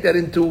don't you take that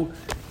into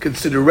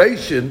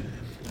consideration?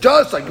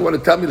 Just like you want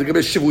to tell me the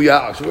Gabesh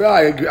Shibuya.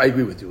 I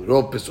agree with you.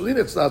 Rov Pesulin,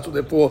 it's not. So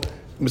therefore,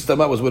 Mr.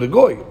 Ma was with a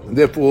goy, and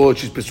therefore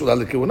she's Pesulah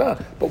Lekevuna.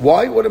 But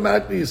why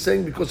automatically you're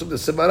saying because of the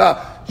Sevara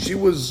she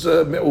was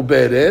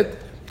Me'uberet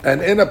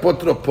and Ena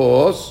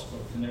Potropos?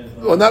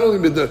 Well, not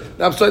only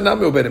I'm sorry, not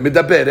Me'uberet,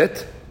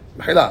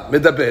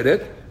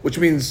 Medaberet, which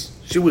means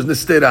she was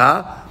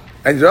Nistera,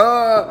 and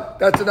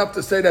that's enough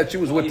to say that she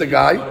was with the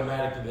guy.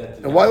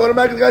 And why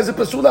automatically the guy's a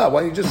Pesulah?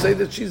 Why don't you just say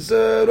that she's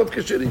Rov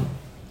Keshirim?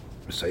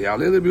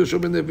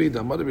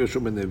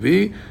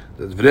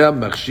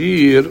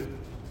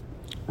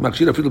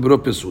 מכשיר אפילו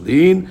ברוב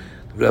פסולין,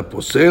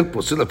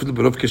 והפוסל אפילו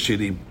ברוב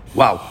כשירים.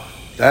 Wow,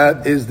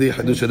 that is the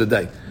Hadush of the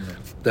day.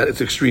 That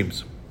it's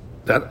extremes.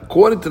 That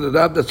according to the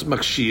Rab, that's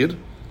Makshir,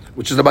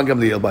 which is the Ban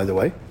Gamliel, by the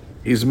way.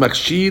 He's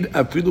Makshir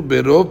afilu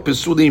berov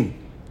pesulim.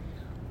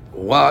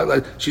 Wow,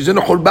 like she's in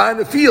a churba in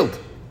the field.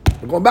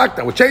 We're going back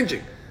now. We're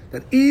changing.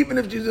 That even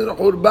if she's in a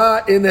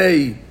churba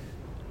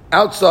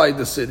outside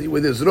the city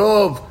with his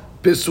rov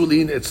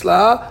pesulin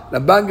etzla, the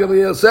Ban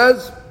Gamliel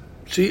says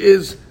she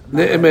is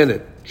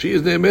ne'emenet. She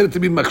is ne'emenet to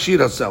be makshir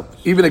herself,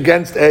 even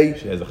against a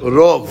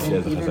rov.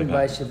 Even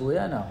by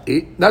Shibuya now.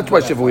 Not by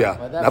Shibuya.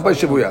 Not by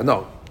Shibuya.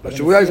 No. But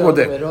Shibuya is more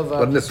there.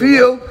 But in the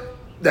field,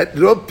 that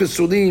Rov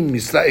Pesulim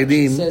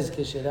Yisraelim,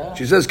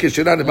 she says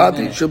Keshira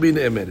Nebati, she'll be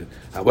ne'emenet.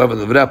 However,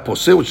 the V'rah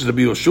Posel, which is the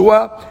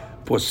Yoshua,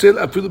 Posel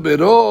afilu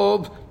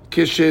berov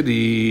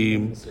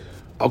Kesherim.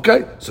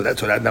 Okay, so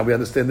that's what now we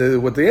understand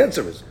what the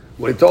answer is.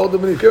 When he told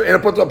them, and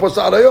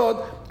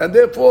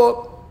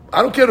therefore,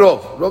 I don't care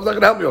Rov. Rov's not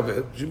going to help me over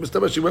here.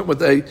 She went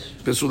with a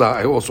Pesulah.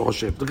 I also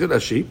Hoshev. Look at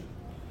Rashi.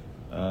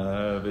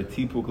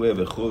 וטיפוק לב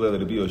וכולי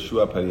לרבי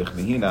יהושע פריח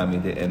נהינה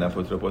מדאין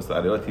אפוטרופוס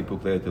לעריות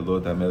טיפוק לב תלו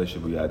תעמל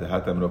לשבויה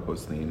דהתם רוב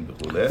פוסלין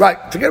וכולי.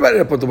 Right, forget about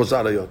it, אפוטרופוס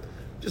לעריות.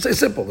 Just say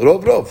simple,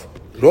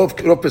 רוב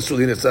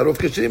פסולין אצלה, רוב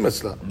כשרים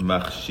אצלה.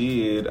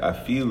 מכשיר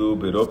אפילו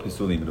ברוב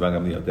פסולין, רבן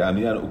גמליאל,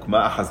 דאמינן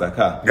הוקמה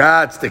החזקה.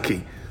 That's the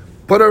key.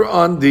 Put her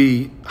on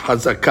the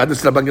חזקה, this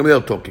is Rabban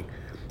Gamliel talking.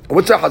 And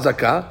what's her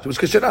חזקה? She was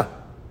כשרה.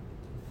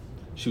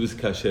 She was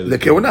kasher.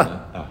 לכהונה.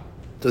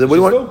 So then what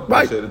do you want?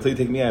 Right. Until you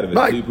take me out of it.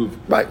 Right.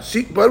 Right.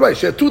 She, by the way,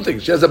 she had two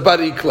things. She has a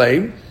body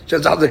claim. She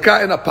has a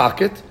hazakah in her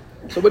pocket.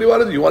 So what do you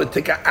want to do? You want to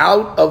take her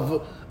out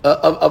of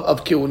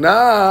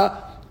kehuna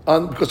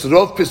because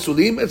rov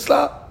pesulim? It's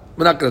not.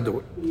 We're not going to do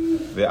it.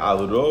 ועל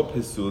רוב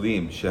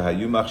פסולים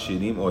שהיו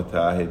מכשירים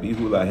אותה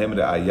הביאו להם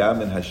ראיה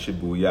מן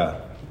השיבויה.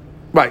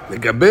 Right.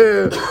 לגבי,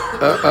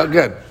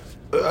 again,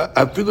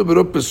 אפילו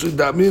ברוב פסולים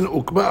דאמין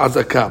הוקמה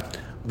חזקה.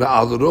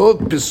 ועל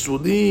רוב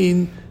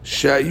פסולים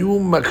שהיו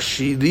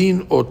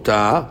מכשירים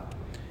אותה,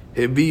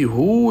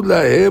 הביאו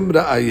להם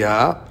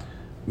ראיה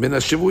מן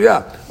השבויה.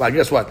 Well,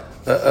 guess what?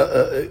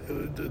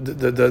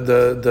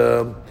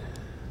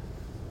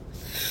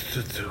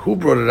 Who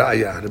brought a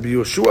ראיה? Rabbi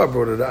Yehoshua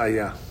brought a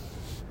ראיה.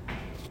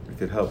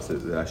 If it helps,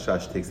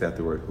 Ashash takes out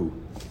the word who.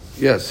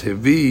 Yes,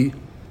 הביא,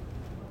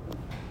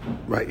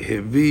 right,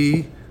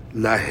 הביא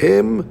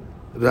להם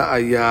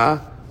ראיה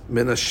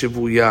מן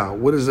השבויה.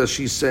 What is that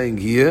she's saying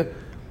here?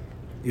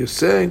 You're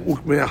saying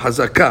ukmei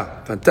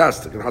hazaka,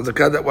 fantastic. And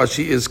hazaka that what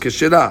she is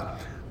keshera.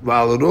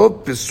 V'al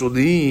rov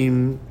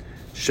pesulim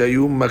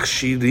shayu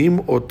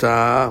makshirim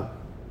ota.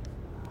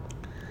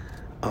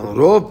 Al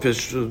rov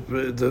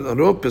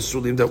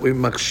pesulim that we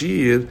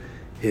makshir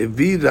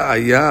hevi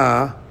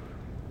ra'aya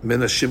min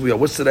hashivuya.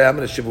 What's the ra'aya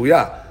min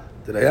hashivuya?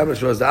 The ra'aya min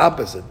hashivuya is the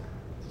opposite.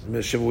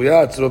 Min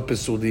hashivuya it's rov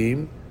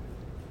pesulim.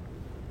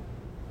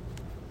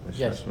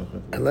 Yes.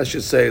 Unless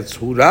you say it's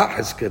hura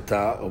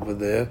hesketa over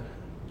there.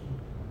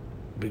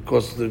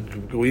 Because the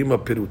goyim are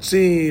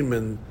pirutzim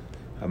and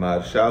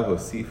המהרש"ל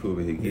הוסיפו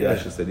והגיע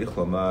שצריך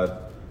לומר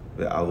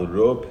ועל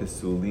רוב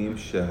פסולים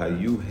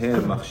שהיו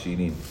הם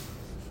מכשירים.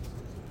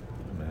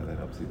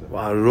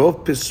 ועל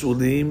רוב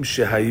פסולים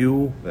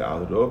שהיו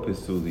ועל רוב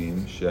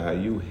פסולים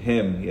שהיו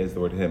הם, he has the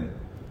word him.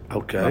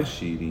 Okay.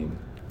 מכשירים.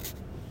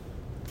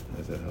 How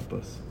does that help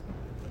us?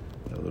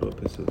 ועל רוב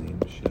פסולים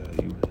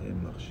שהיו הם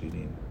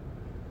מכשירים.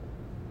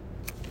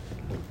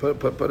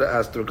 Put an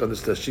asterisk on the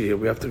stashi here.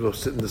 We have to go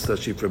sit in the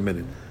stashi for a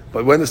minute.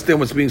 But we understand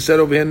what's being said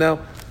over here now?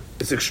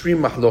 It's extreme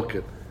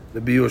mahloket. The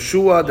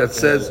Yehoshua that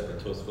says...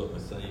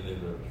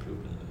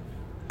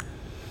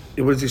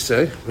 What does he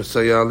say?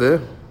 Messiah.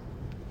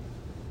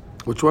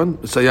 Which one?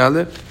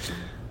 Messiah.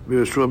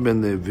 Yehoshua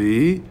ben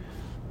Levi.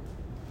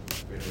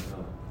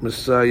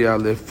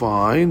 Messiah.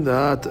 Fine.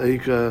 That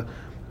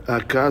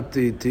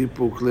akati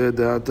tipuk le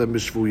data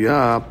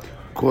mishvuya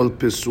kol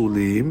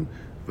pesulim.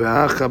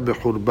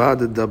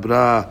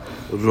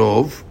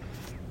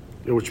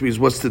 Which means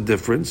what's the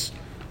difference?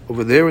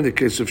 Over there in the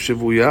case of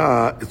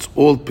Shivuya, it's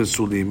all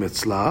Pesulim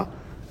Etzla.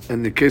 And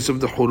in the case of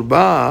the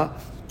Hurba,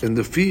 in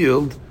the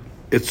field,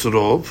 it's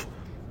Rov.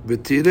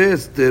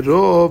 V'tires de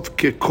Rov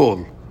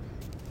kekol.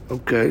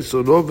 Okay,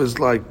 so Rov is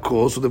like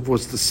Kol, so therefore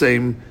it's the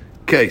same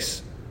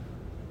case.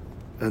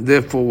 And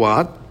therefore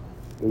what?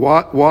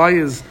 Why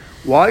is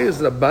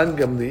Rabban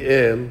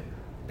Gamliel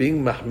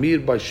being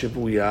mahmir by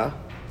Shivuya?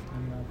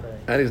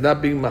 And he's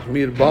not being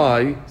mahmir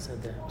by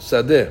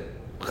sadeh.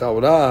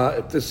 Chawra,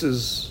 if this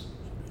is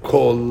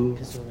called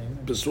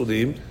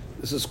pesulim,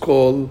 this is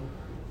called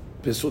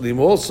pesulim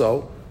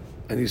also.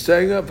 And he's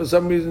saying that for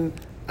some reason,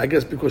 I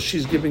guess because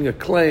she's giving a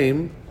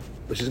claim,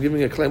 but she's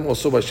giving a claim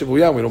also by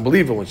shivuya. We don't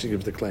believe her when she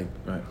gives the claim.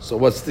 Right. So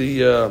what's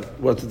the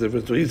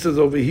difference? So he says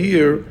over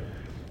here,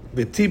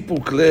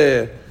 betipuk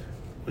le.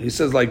 He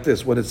says like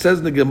this: when it says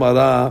in the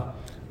Gemara,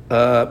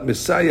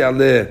 Messiah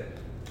le.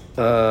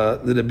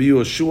 לרבי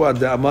יהושע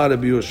דאמר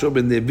רבי יהושע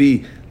בן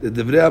לוי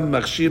לדברי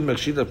המכשיר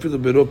אפילו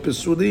ברוב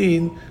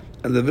פסולין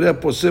לדברי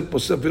הפוסל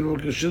אפילו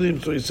בקשרים.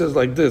 So he says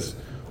like this,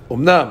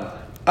 אמנם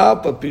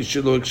אף על פי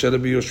שלא הקשה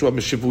רבי יהושע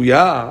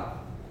משבויה,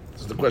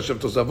 this is the question of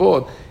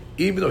תוספות,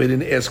 even though he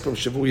didn't ask from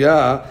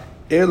שבויה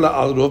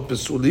אלא על רוב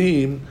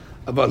פסולין,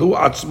 אבל הוא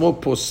עצמו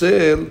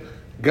פוסל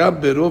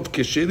גם ברוב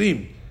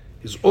כשרים.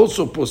 he's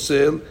also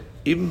פוסל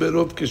even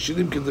ברוב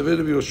כשרים כדברי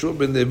רבי יהושע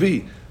בן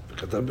לוי.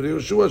 כתב רבי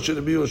יהושע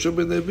שרבי יהושע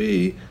בן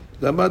לוי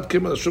למד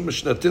כמה לשון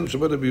משנתנו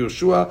שאומר רבי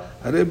יהושע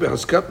הרי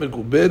בחזקת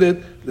מגוברת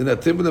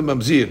לנתן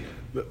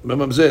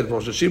ולממזר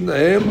וחוששים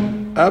להם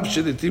אף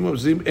שלעתים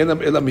ממזרים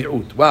אינם אלא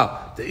מיעוט. Wow,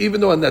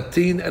 even though a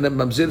natin and a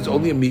mamzer is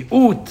only a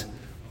mi'ut,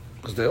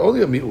 because they're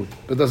only a mi'ut,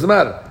 but it doesn't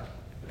matter.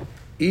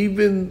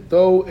 Even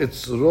though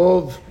it's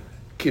rov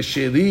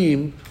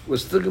kesherim, we're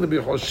still going to be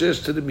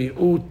choshesh to the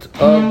mi'ut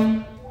of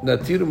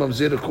natin and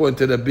mamzer according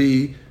to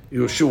Rabbi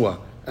Yehoshua.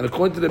 And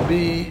according to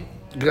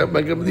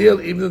Rabbi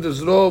Gamliel, even if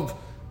there's rov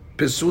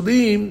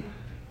pesulim,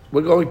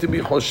 we're going to be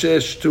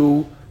choshesh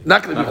to,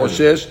 not going to be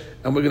choshesh,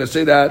 and we're going to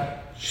say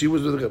that she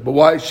was with the, but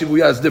why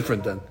shivuya is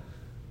different then?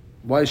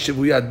 Why is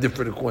Shibuya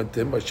different according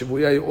to him? By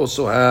Shibuya you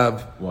also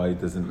have... Why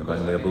doesn't the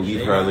Bangla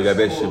believe her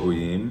Ligabe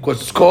Shibuyim?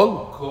 Because it's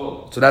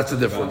called? So that's the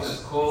difference.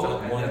 So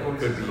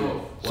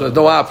there's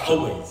no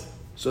option.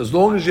 So as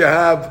long as you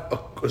have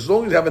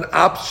an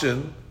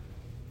option,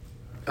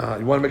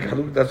 you want to make a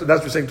haluk. That's what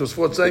you're saying.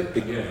 Tosfot saying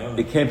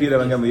it can't be that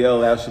Rabban Gamliel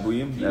allows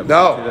Shibuyim.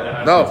 No.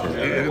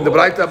 In the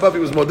Braita above, he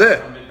was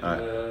modeh.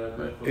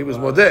 He was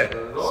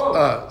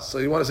modeh. So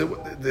you want to say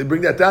they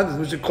bring that down? Does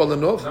Mishra call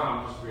enough? No,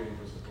 I'm just reading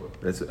for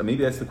support.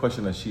 Maybe that's the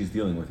question that she's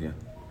dealing with here.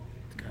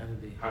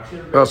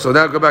 Well, so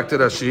now go back to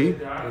Rashi.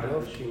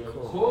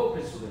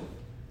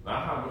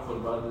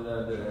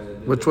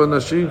 Which one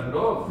Rashi?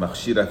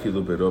 Machshir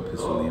afilu bero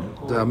pesulim.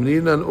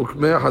 דאמרינן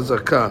וקמי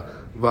חזקה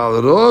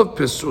ועל רוב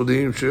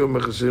פסולים שהיו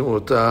מכניסים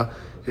אותה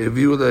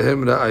הביאו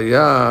להם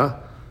ראיה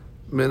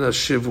מן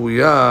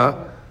השבויה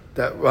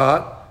that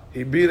what?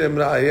 He beat him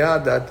ראיה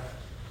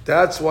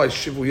that's why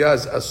שבויה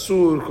is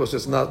asur because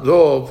it's not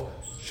rov.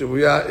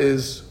 שבויה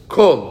is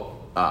kol.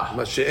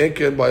 מה שאין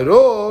כן by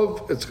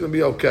rov it's going to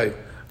be okay.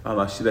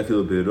 Machshir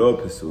afilu bero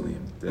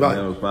pesulim.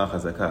 דאמרינן וקמי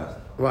חזקה.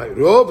 Right,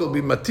 rov will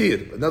be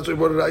matir, and that's why we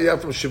brought a raya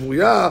from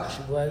shivuya.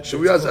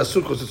 Shivuya is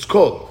asur because it's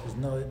cold. There's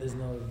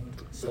no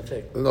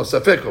safek. There's no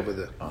safek over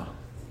there.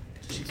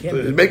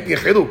 So he's making a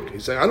chiluk.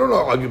 He's saying, I don't know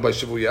how argue by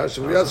shivuya.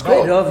 Shivuya is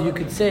cold. Rov, you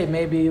could say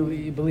maybe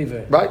you believe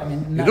her. Right, I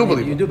mean, you do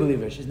believe her. You do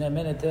believe her. She's not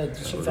minute.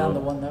 She found the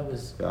one that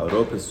was.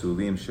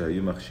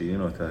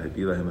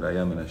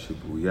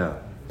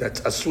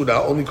 That's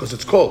asura only because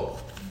it's cold.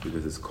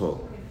 Because it's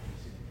cold.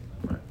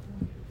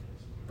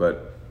 Right.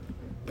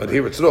 But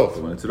here it's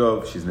rov. When it's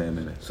rov, she's not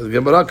in it. So the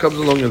Gemara comes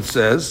along and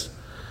says,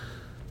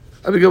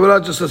 the Gemara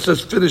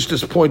let's finish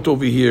this point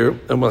over here,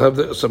 and we'll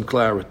have some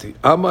clarity.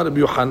 Amar Rabbi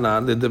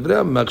Yochanan, the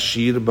Devra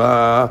Makshir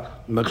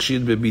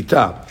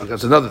bebita.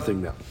 That's another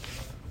thing now.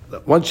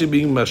 Once you're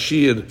being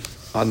Mashir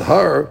on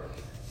her,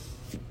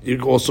 you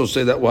can also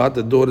say that what?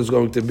 The daughter is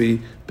going to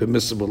be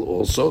permissible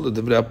also. The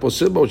Devra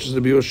Posil, which is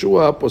Rabbi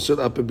Yoshua, Posil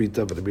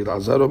Apebita. Rabbi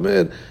Lazar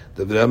Omer,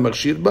 the Devra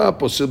Makshir ba,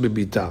 Posil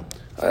bebita.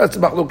 That's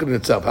about looking at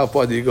itself. How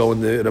far do you go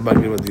in the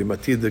Rabban Gimel? Do you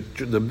matir the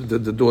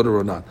daughter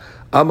or not?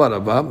 Amar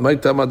Rabba, my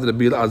tamad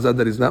Rabbi Azad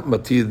that is not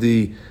matir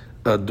the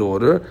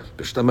daughter.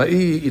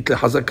 B'shtamai itle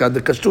hazaka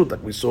the kashrut.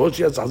 Like we saw,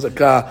 she has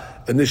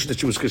hazaka initially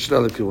she was kashra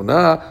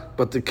lekihuna,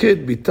 but the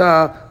kid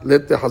bita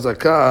let the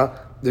hazaka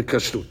the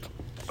kashrut.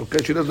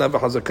 Okay, she doesn't have a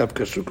hazaka of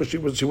kashrut because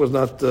she was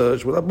not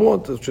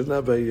born. So she doesn't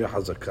have a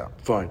hazaka.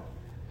 Fine.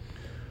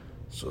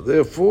 So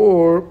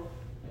therefore,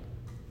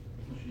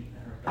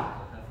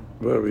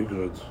 very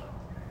good.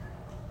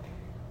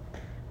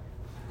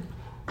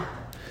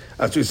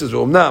 As he says,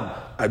 "Omnam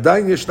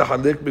עדיין יש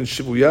לחלק בין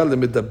שבויה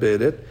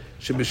למדברת,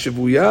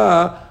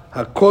 שבשבויה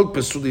הכל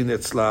פסולין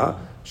אצלה,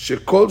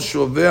 שכל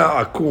שובע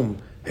עקום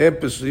הם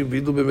פסולים,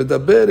 ואילו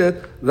במדברת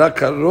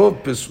רק הרוב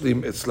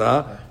פסולים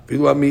אצלה,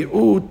 ואילו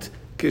המיעוט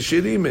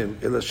כשרים הם,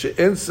 אלא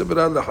שאין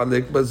סברה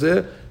לחלק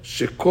בזה,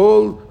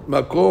 שכל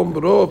מקום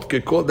רוב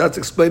ככל, that's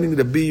explaining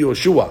the Rabbi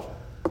Yoshua.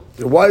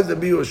 Why is the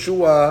Rabbi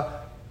Yoshua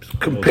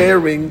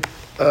comparing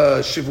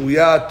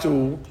שבויה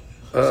to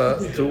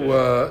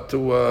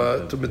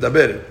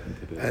medaberet,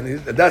 and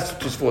that's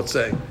what Tosfot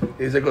saying.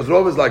 He said because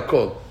rov is like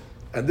kol,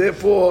 and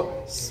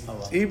therefore,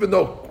 even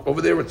though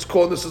over there it's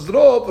kol, this is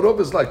rov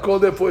is like kol.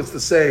 Therefore, it's the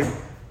same.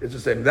 It's the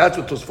same. That's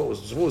what Tosfot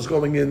was. Tosfot was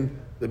going in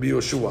the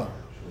Yoshua.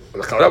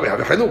 We have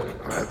a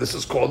chiluk. This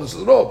is kol. This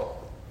is rov.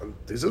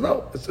 He said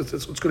no.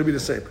 It's going to be the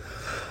same.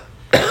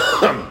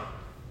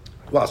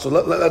 Wow. So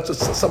let's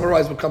just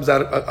summarize what comes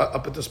out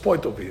up at this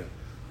point over here.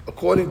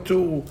 According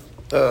to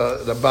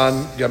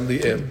Rabban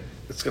Gamliel,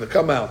 it's going to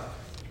come out.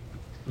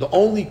 The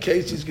only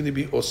case he's going to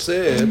be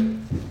osir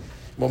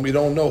when we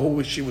don't know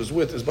who she was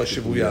with is by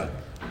shivuya.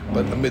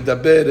 But a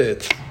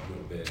medaberet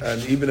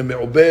and even a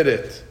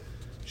me'uberet,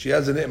 she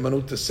has an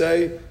emanut to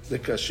say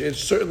because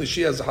certainly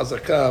she has a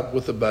hazakah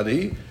with a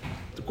bari.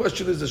 The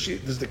question is,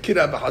 does the kid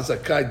have a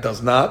hazakah? It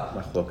does not.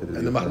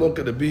 And the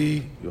mahloka to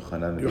be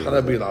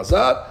Yochanan bin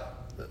Azar.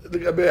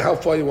 How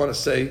far you want to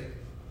say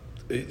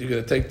you're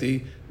going to take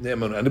the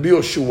emanut and the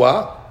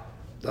Yoshua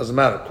doesn't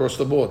matter across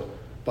the board.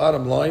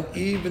 Bottom line,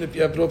 even if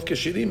you have rov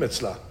keshirim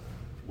etzla,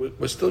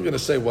 we're still going to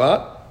say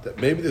what? That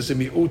maybe there's a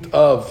mi'ut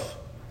of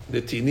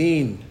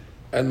netinin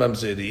and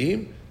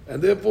mamzerim,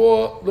 and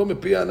therefore lo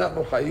mepiyah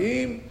anachnu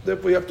chayim.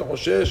 Therefore you have to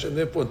hoshesh, and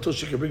therefore until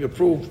she can bring a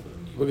proof,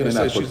 we're going to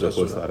say she's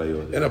asura.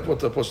 And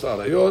apot post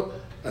arayot,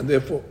 and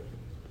therefore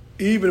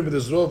even if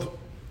there's rov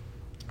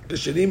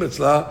keshirim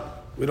etzla,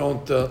 we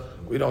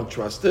don't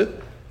trust it,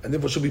 and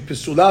therefore she'll be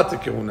pisulat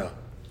kehuna.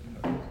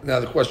 Now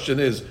the question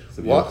is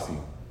what?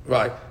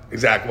 Right.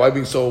 Exactly. Why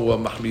being so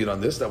mahmir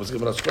on this? That was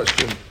given us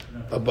question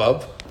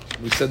above.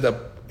 We said that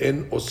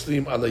in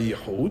Osrim ala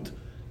Yehud,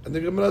 and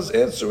the Gemara is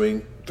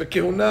answering for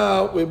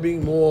Kehuna. We're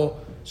being more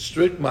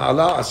strict.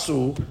 Ma'ala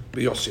asu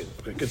biyosin.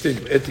 Okay,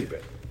 continue.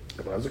 Etive.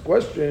 Gemara has a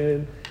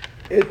question.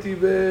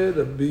 Etive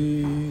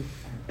Rabbi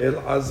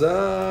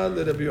Elazar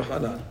Rabbi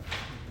Yochanan.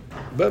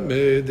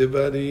 Bame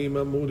devarim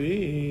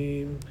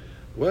amurim.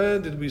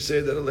 When did we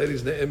say that a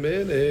lady's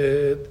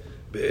ne'emenet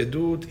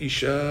be'edut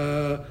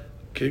isha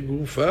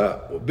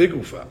kegufa or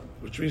bigufa,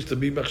 which means to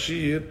be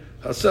machshir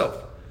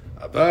herself.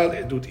 Aval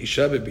edut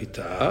isha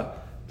bebita,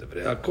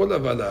 devrea kol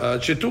avala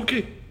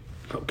shetuki.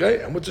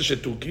 Okay, and what's a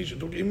shetuki?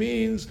 Shetuki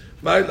means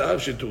my love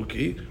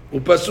shetuki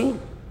upasul.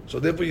 So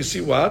therefore, you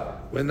see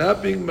what we're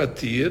not being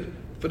matir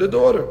for the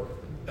daughter,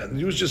 and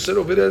you just said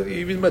over there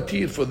even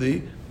matir for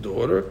the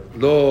daughter.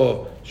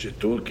 Lo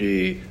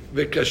shetuki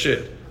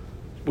vekasher.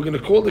 We're going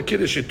to call the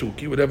kid a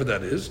shetuki, whatever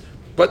that is,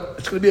 but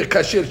it's going to be a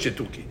kasher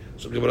shetuki.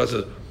 So the Gemara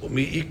says,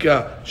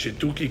 "Umiika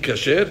shetuki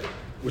kasher,"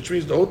 which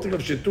means the whole thing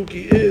of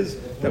shetuki is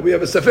that we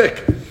have a safek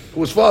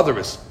who his father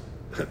is.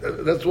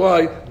 That's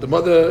why the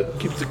mother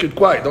keeps the kid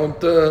quiet.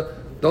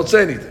 Don't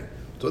say anything.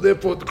 So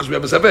therefore, because we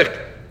have a safek,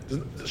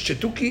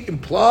 shetuki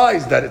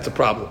implies that it's a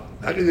problem.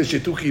 How can you say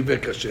shetuki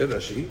vekasher,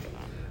 Rashi?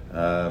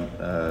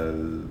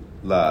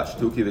 La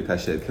shtuki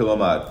v'kasher.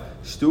 Kilomar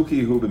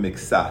shtuki hu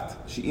b'miksat.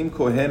 She'im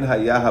kohen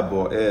haya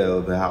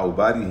haboel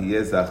v'ha'ubari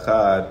hiye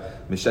zachar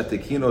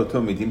mishatekin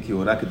oto midim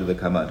kihuna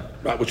kedevekaman.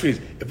 Right, which means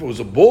if it was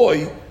a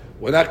boy,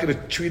 we're not going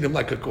to treat him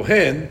like a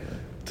kohen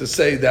to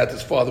say that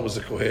his father was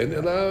a kohen.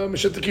 And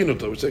mishatekin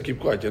oto, we say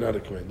keep quiet, you're not a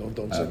kohen.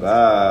 Don't say.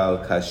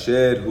 Aval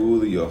kasher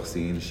hu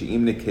liyochsin.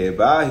 She'im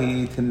nekeba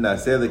hi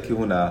tinnaseh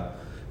lekihuna.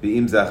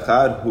 V'im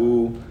zachar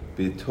hu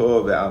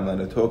b'to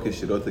ve'almanato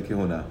keshirot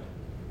lekihuna.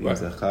 Right.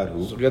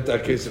 So get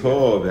that case.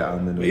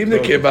 Even the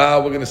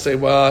keba, we're going to say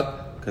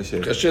what?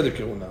 Kasher. Kasher the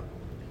kehuna.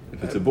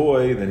 If it's a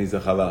boy, then he's a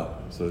halal.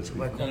 So it's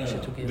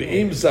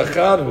Ve'im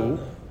zacharu.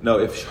 No,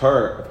 if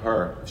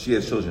she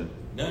has children.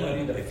 No.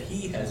 If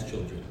he has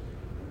children,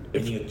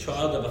 and your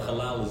child of a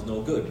halal is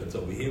no good. But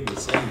over here we're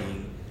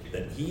saying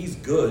that he's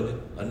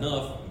good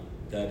enough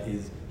that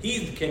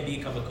he can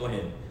become a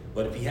kohen.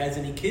 But if he has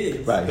any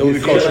kids, right, he'll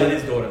be kosher.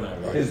 His daughter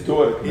married. Right? His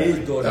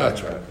daughter.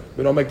 That's right.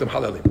 We don't make them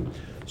halalim.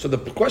 So the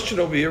question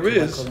over here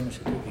is,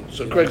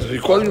 so correct. So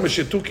you're calling him a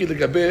shetuki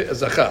legabe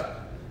zachar.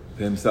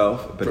 For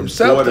himself, but for his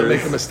himself to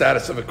make him a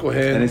status of a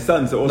kohen, and his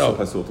sons are also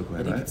pasul to kohen,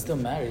 But he right? can still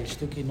marry.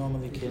 Shtuki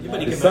normally can. But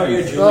he Marry. can marry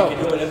a Jew. He can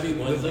do whatever he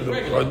wants. Like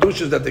regular.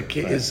 Hadush is that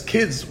his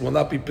kids will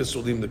not be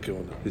pisulim the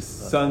kehuna. His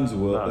sons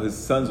will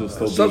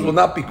still The be. sons will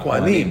not be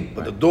kohanim,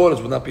 but the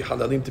daughters will not be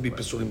halalim to be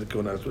pisulim the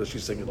kehuna. That's what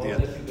she's saying at the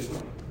end.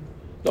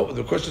 No,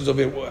 the question is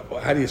over here,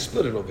 how do you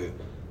split it over here?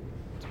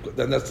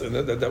 Then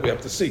that we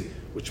have to see.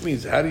 Which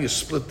means, how do you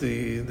split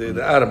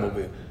the atom over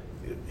here?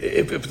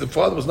 If the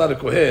father was not a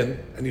kohen,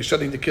 and you're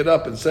shutting the kid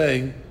up and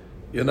saying,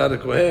 you're not a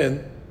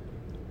kohen,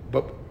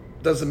 but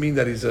doesn't mean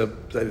that he's a...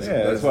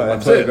 That's why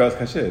the girl's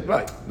kasher.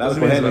 Right. Not a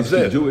kohen, he's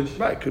still Jewish.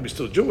 Right, could be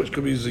still Jewish,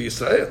 could be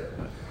Yisrael.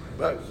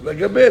 Right. Like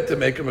a bit to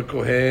make him a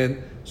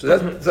kohen. So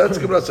that's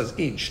Gemara says,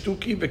 in,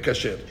 shtuki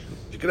v'kasher.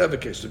 You could have a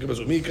case. So Gemara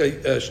says,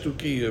 umika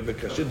shtuki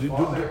v'kasher. The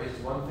father is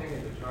one thing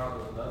and the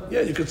child is another?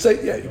 Yeah, you could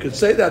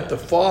say that the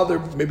father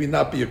maybe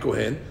not be a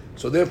kohen.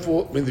 So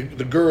therefore, I mean,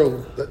 the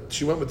girl that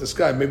she went with this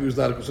guy, maybe he was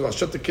not a kohen. So I'll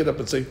shut the kid up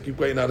and say, keep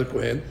quiet, not a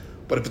kohen.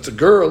 But if it's a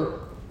girl,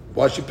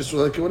 why is she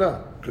pasul like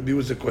kehuna? Could be he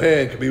was a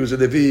kohen, could be he was a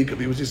Levi, could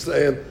be he was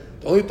Israel.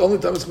 The only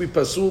time it's going to be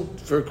pasul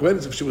for a kohen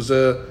is if she was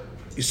a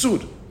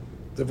isud.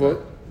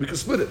 Therefore, we can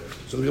split it.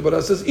 So the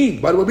Gemara says,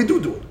 "In." By the way, we do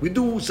it. We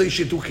do say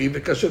shetuki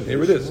v'kasher.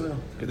 Here it is.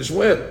 Kedesh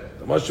Shmuel.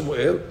 Tamash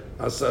Shmuel.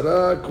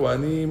 Asara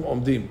kohanim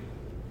omdim.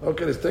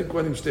 Okay, there's 10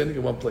 kohanim standing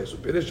in one place. So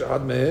Perish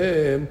Ahad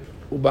mehem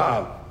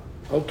u'ba'al.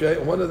 Okay,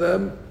 one of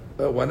them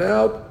went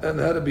out and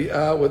had to be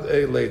out with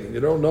a lady.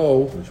 You don't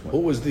know who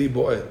was the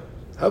boy.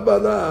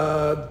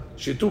 Habalad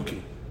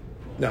shetuki.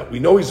 Now we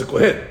know he's a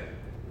kohen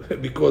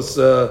because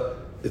they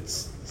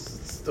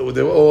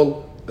were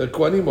all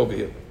kohanim over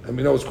here, and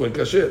we know it's kohen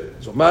kasher.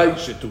 So my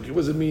shetuki. What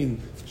does it mean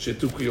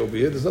shetuki over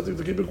here? There's nothing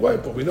to keep it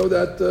quiet for. We know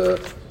that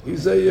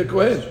he's a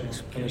kohen.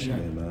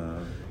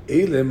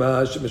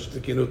 Elema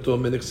shemeshtakin oto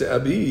menekse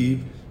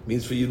abiv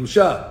means for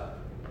Yerusha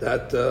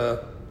that.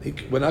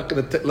 We're not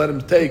going to let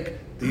him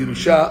take the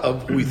Yerusha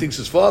of who he thinks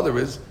his father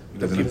is.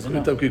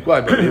 Keep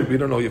quiet, but we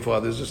don't know who your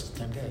father is.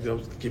 Just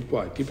keep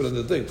quiet. Keep it on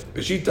the thing.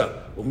 Peshita,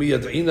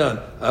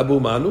 umiyad'inan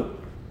abu manu.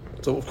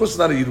 So of course it's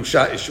not a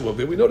Yerusha issue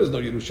over here. We know there's no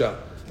Yerusha.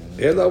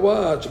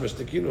 Elawat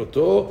shemeshtakin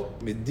oto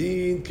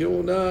midin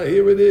keuna.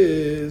 Here it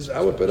is.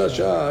 Our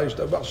parasha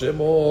ishtabach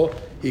shemo.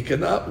 He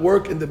cannot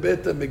work in the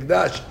Beit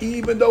HaMikdash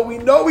even though we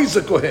know he's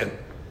a kohen.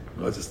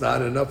 Because it's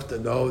not enough to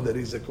know that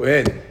he's a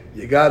kohen.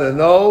 You got to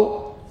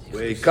know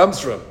where he comes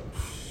from.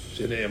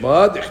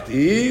 שנאמר,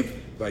 דכתיב,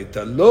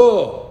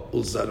 ויתלו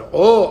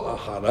ולזרעו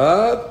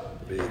אחריו,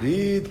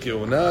 ויריד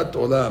כהונת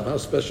עולם. How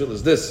special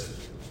is this?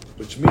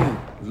 Which means,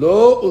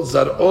 לא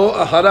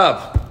ולזרעו אחריו.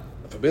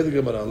 Alphabet the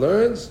Gemara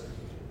learns,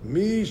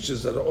 מי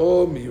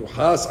שזרעו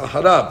מיוחס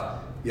אחריו.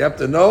 You have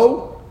to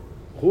know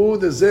who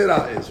the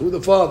zera is, who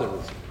the father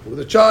is, who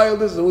the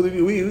child is, and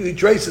who he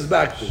traces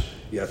back to.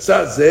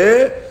 יצא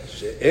זה,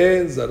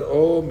 שאין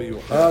זרעו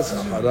מיוחס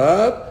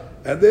אחריו,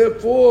 and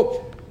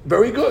therefore,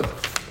 very good.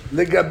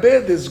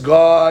 Legabe, this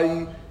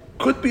guy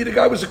could be the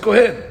guy who was a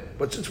kohen,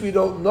 but since we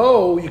don't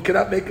know, you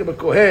cannot make him a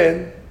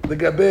kohen.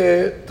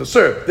 Legabe to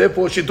serve.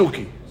 Therefore,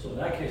 shetuki. So in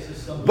that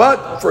case,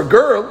 but for a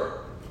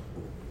girl,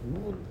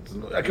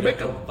 I can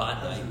make a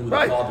him.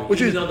 Right,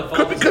 Which is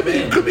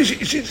could be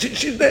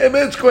she's the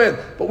Emetz Kohen,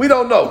 but we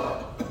don't know.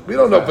 We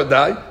don't know for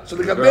die. So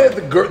the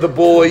Gaber, the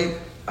boy,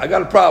 I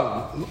got a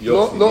problem.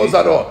 No, is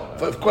that all?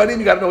 For Kohanim,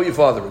 you got to know who your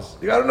father is.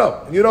 You got to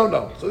know, and you don't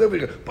know. So there we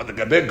go. But the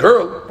Gaber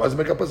girl doesn't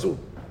make a pasul.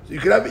 So you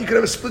can have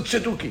a split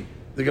shetuki.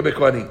 The Gaber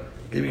Kohanim,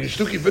 give you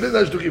shtuki for this,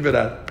 not shtuki for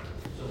that.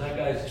 So that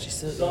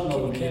guy's son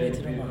over here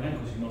would be a Kohen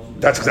because he knows who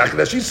That's exactly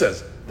what she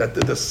says. That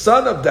the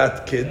son of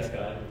that kid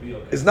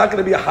is not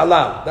going to be a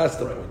halal. That's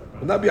the point.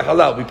 Will not be a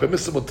halal. Be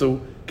permissible to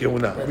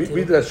kehuna.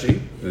 Read Rashi.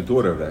 The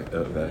daughter of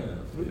that.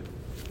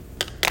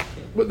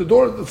 But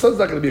the son's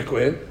not going to be a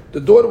kohen.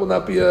 The daughter will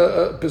not be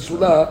a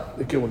pesula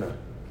the kehuna.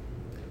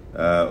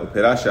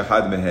 ופירש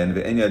אחד מהן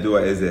ואין ידוע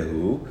איזה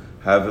הוא,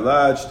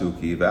 הבלת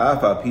שטוקי,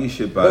 ואף על פי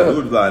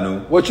שברור לנו,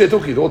 What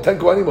shetuki? The whole 10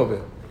 kohanim of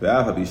it.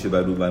 ואף על פי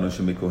שברור לנו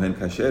שמכהן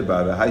כשר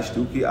בה, והי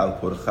שטוקי על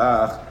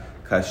פורחך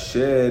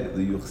כשר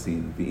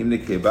ליוחסין, ואם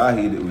נקבה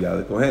היא ראויה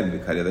לכהן,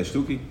 וקריא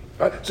לשטוקי.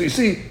 So you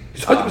see,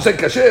 he's 100%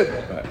 kasher.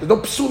 There's no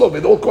psul of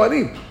it. All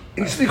kohanim.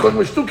 And you still call him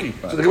a shtuki.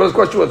 So the Gemara's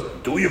question was,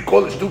 do you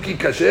call it shtuki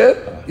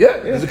kasher?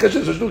 Yeah, he's a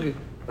kasher, so shtuki.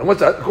 And what's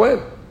that? Kohen.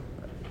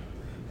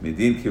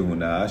 מדין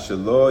כהונה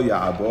שלא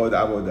יעבוד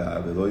עבודה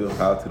ולא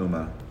יאכל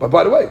תרומה. But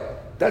by the way,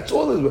 that's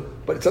all.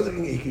 But it sounds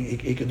like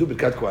he can do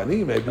Birkat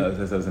Kohanim, maybe.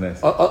 That was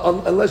nice.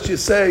 Unless you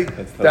say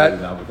that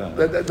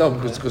no,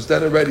 because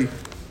then already,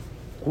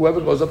 whoever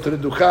goes up to the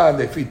Dukhan,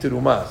 they feed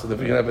Terumah. So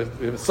if you have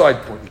a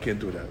side point, you can't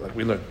do that, like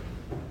we learned.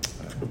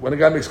 When a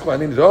guy makes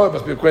Kohanim, he says, it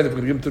must be a Kohen if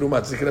we're going to give him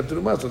Terumah. So he can have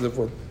Terumah, so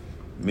therefore.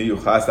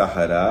 מיוחס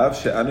אחריו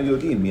שאנו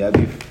יודעים מי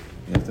אביו.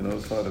 You have to know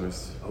his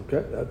fathers.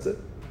 Okay, that's it.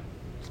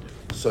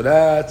 So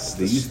that's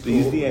They use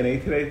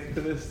DNA today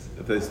for this.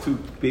 If there's two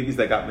babies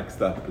that got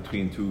mixed up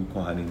between two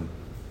kohanim,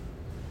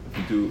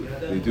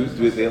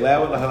 they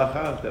allow it in the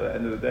halacha at the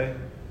end of the day.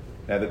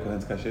 They had the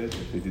kohen's kasher.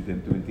 If they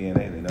didn't do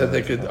DNA, they know that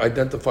they could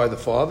identify the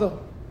father.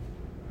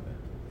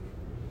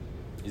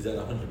 Is that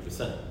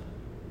 100%?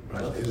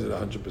 Right. Is it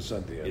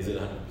 100%? The Is it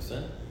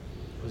 100%?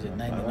 Was it I'm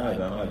 99?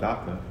 not a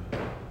doctor. I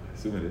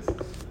assume it is.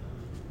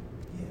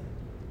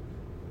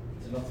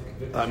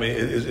 I mean,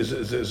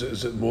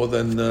 is it more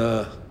than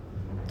the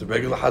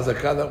regular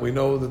hazakah that we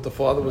know that the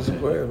father was a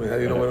kohen? I mean, how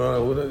do you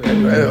know who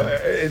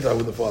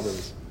the father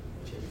is?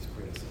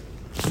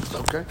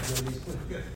 Okay.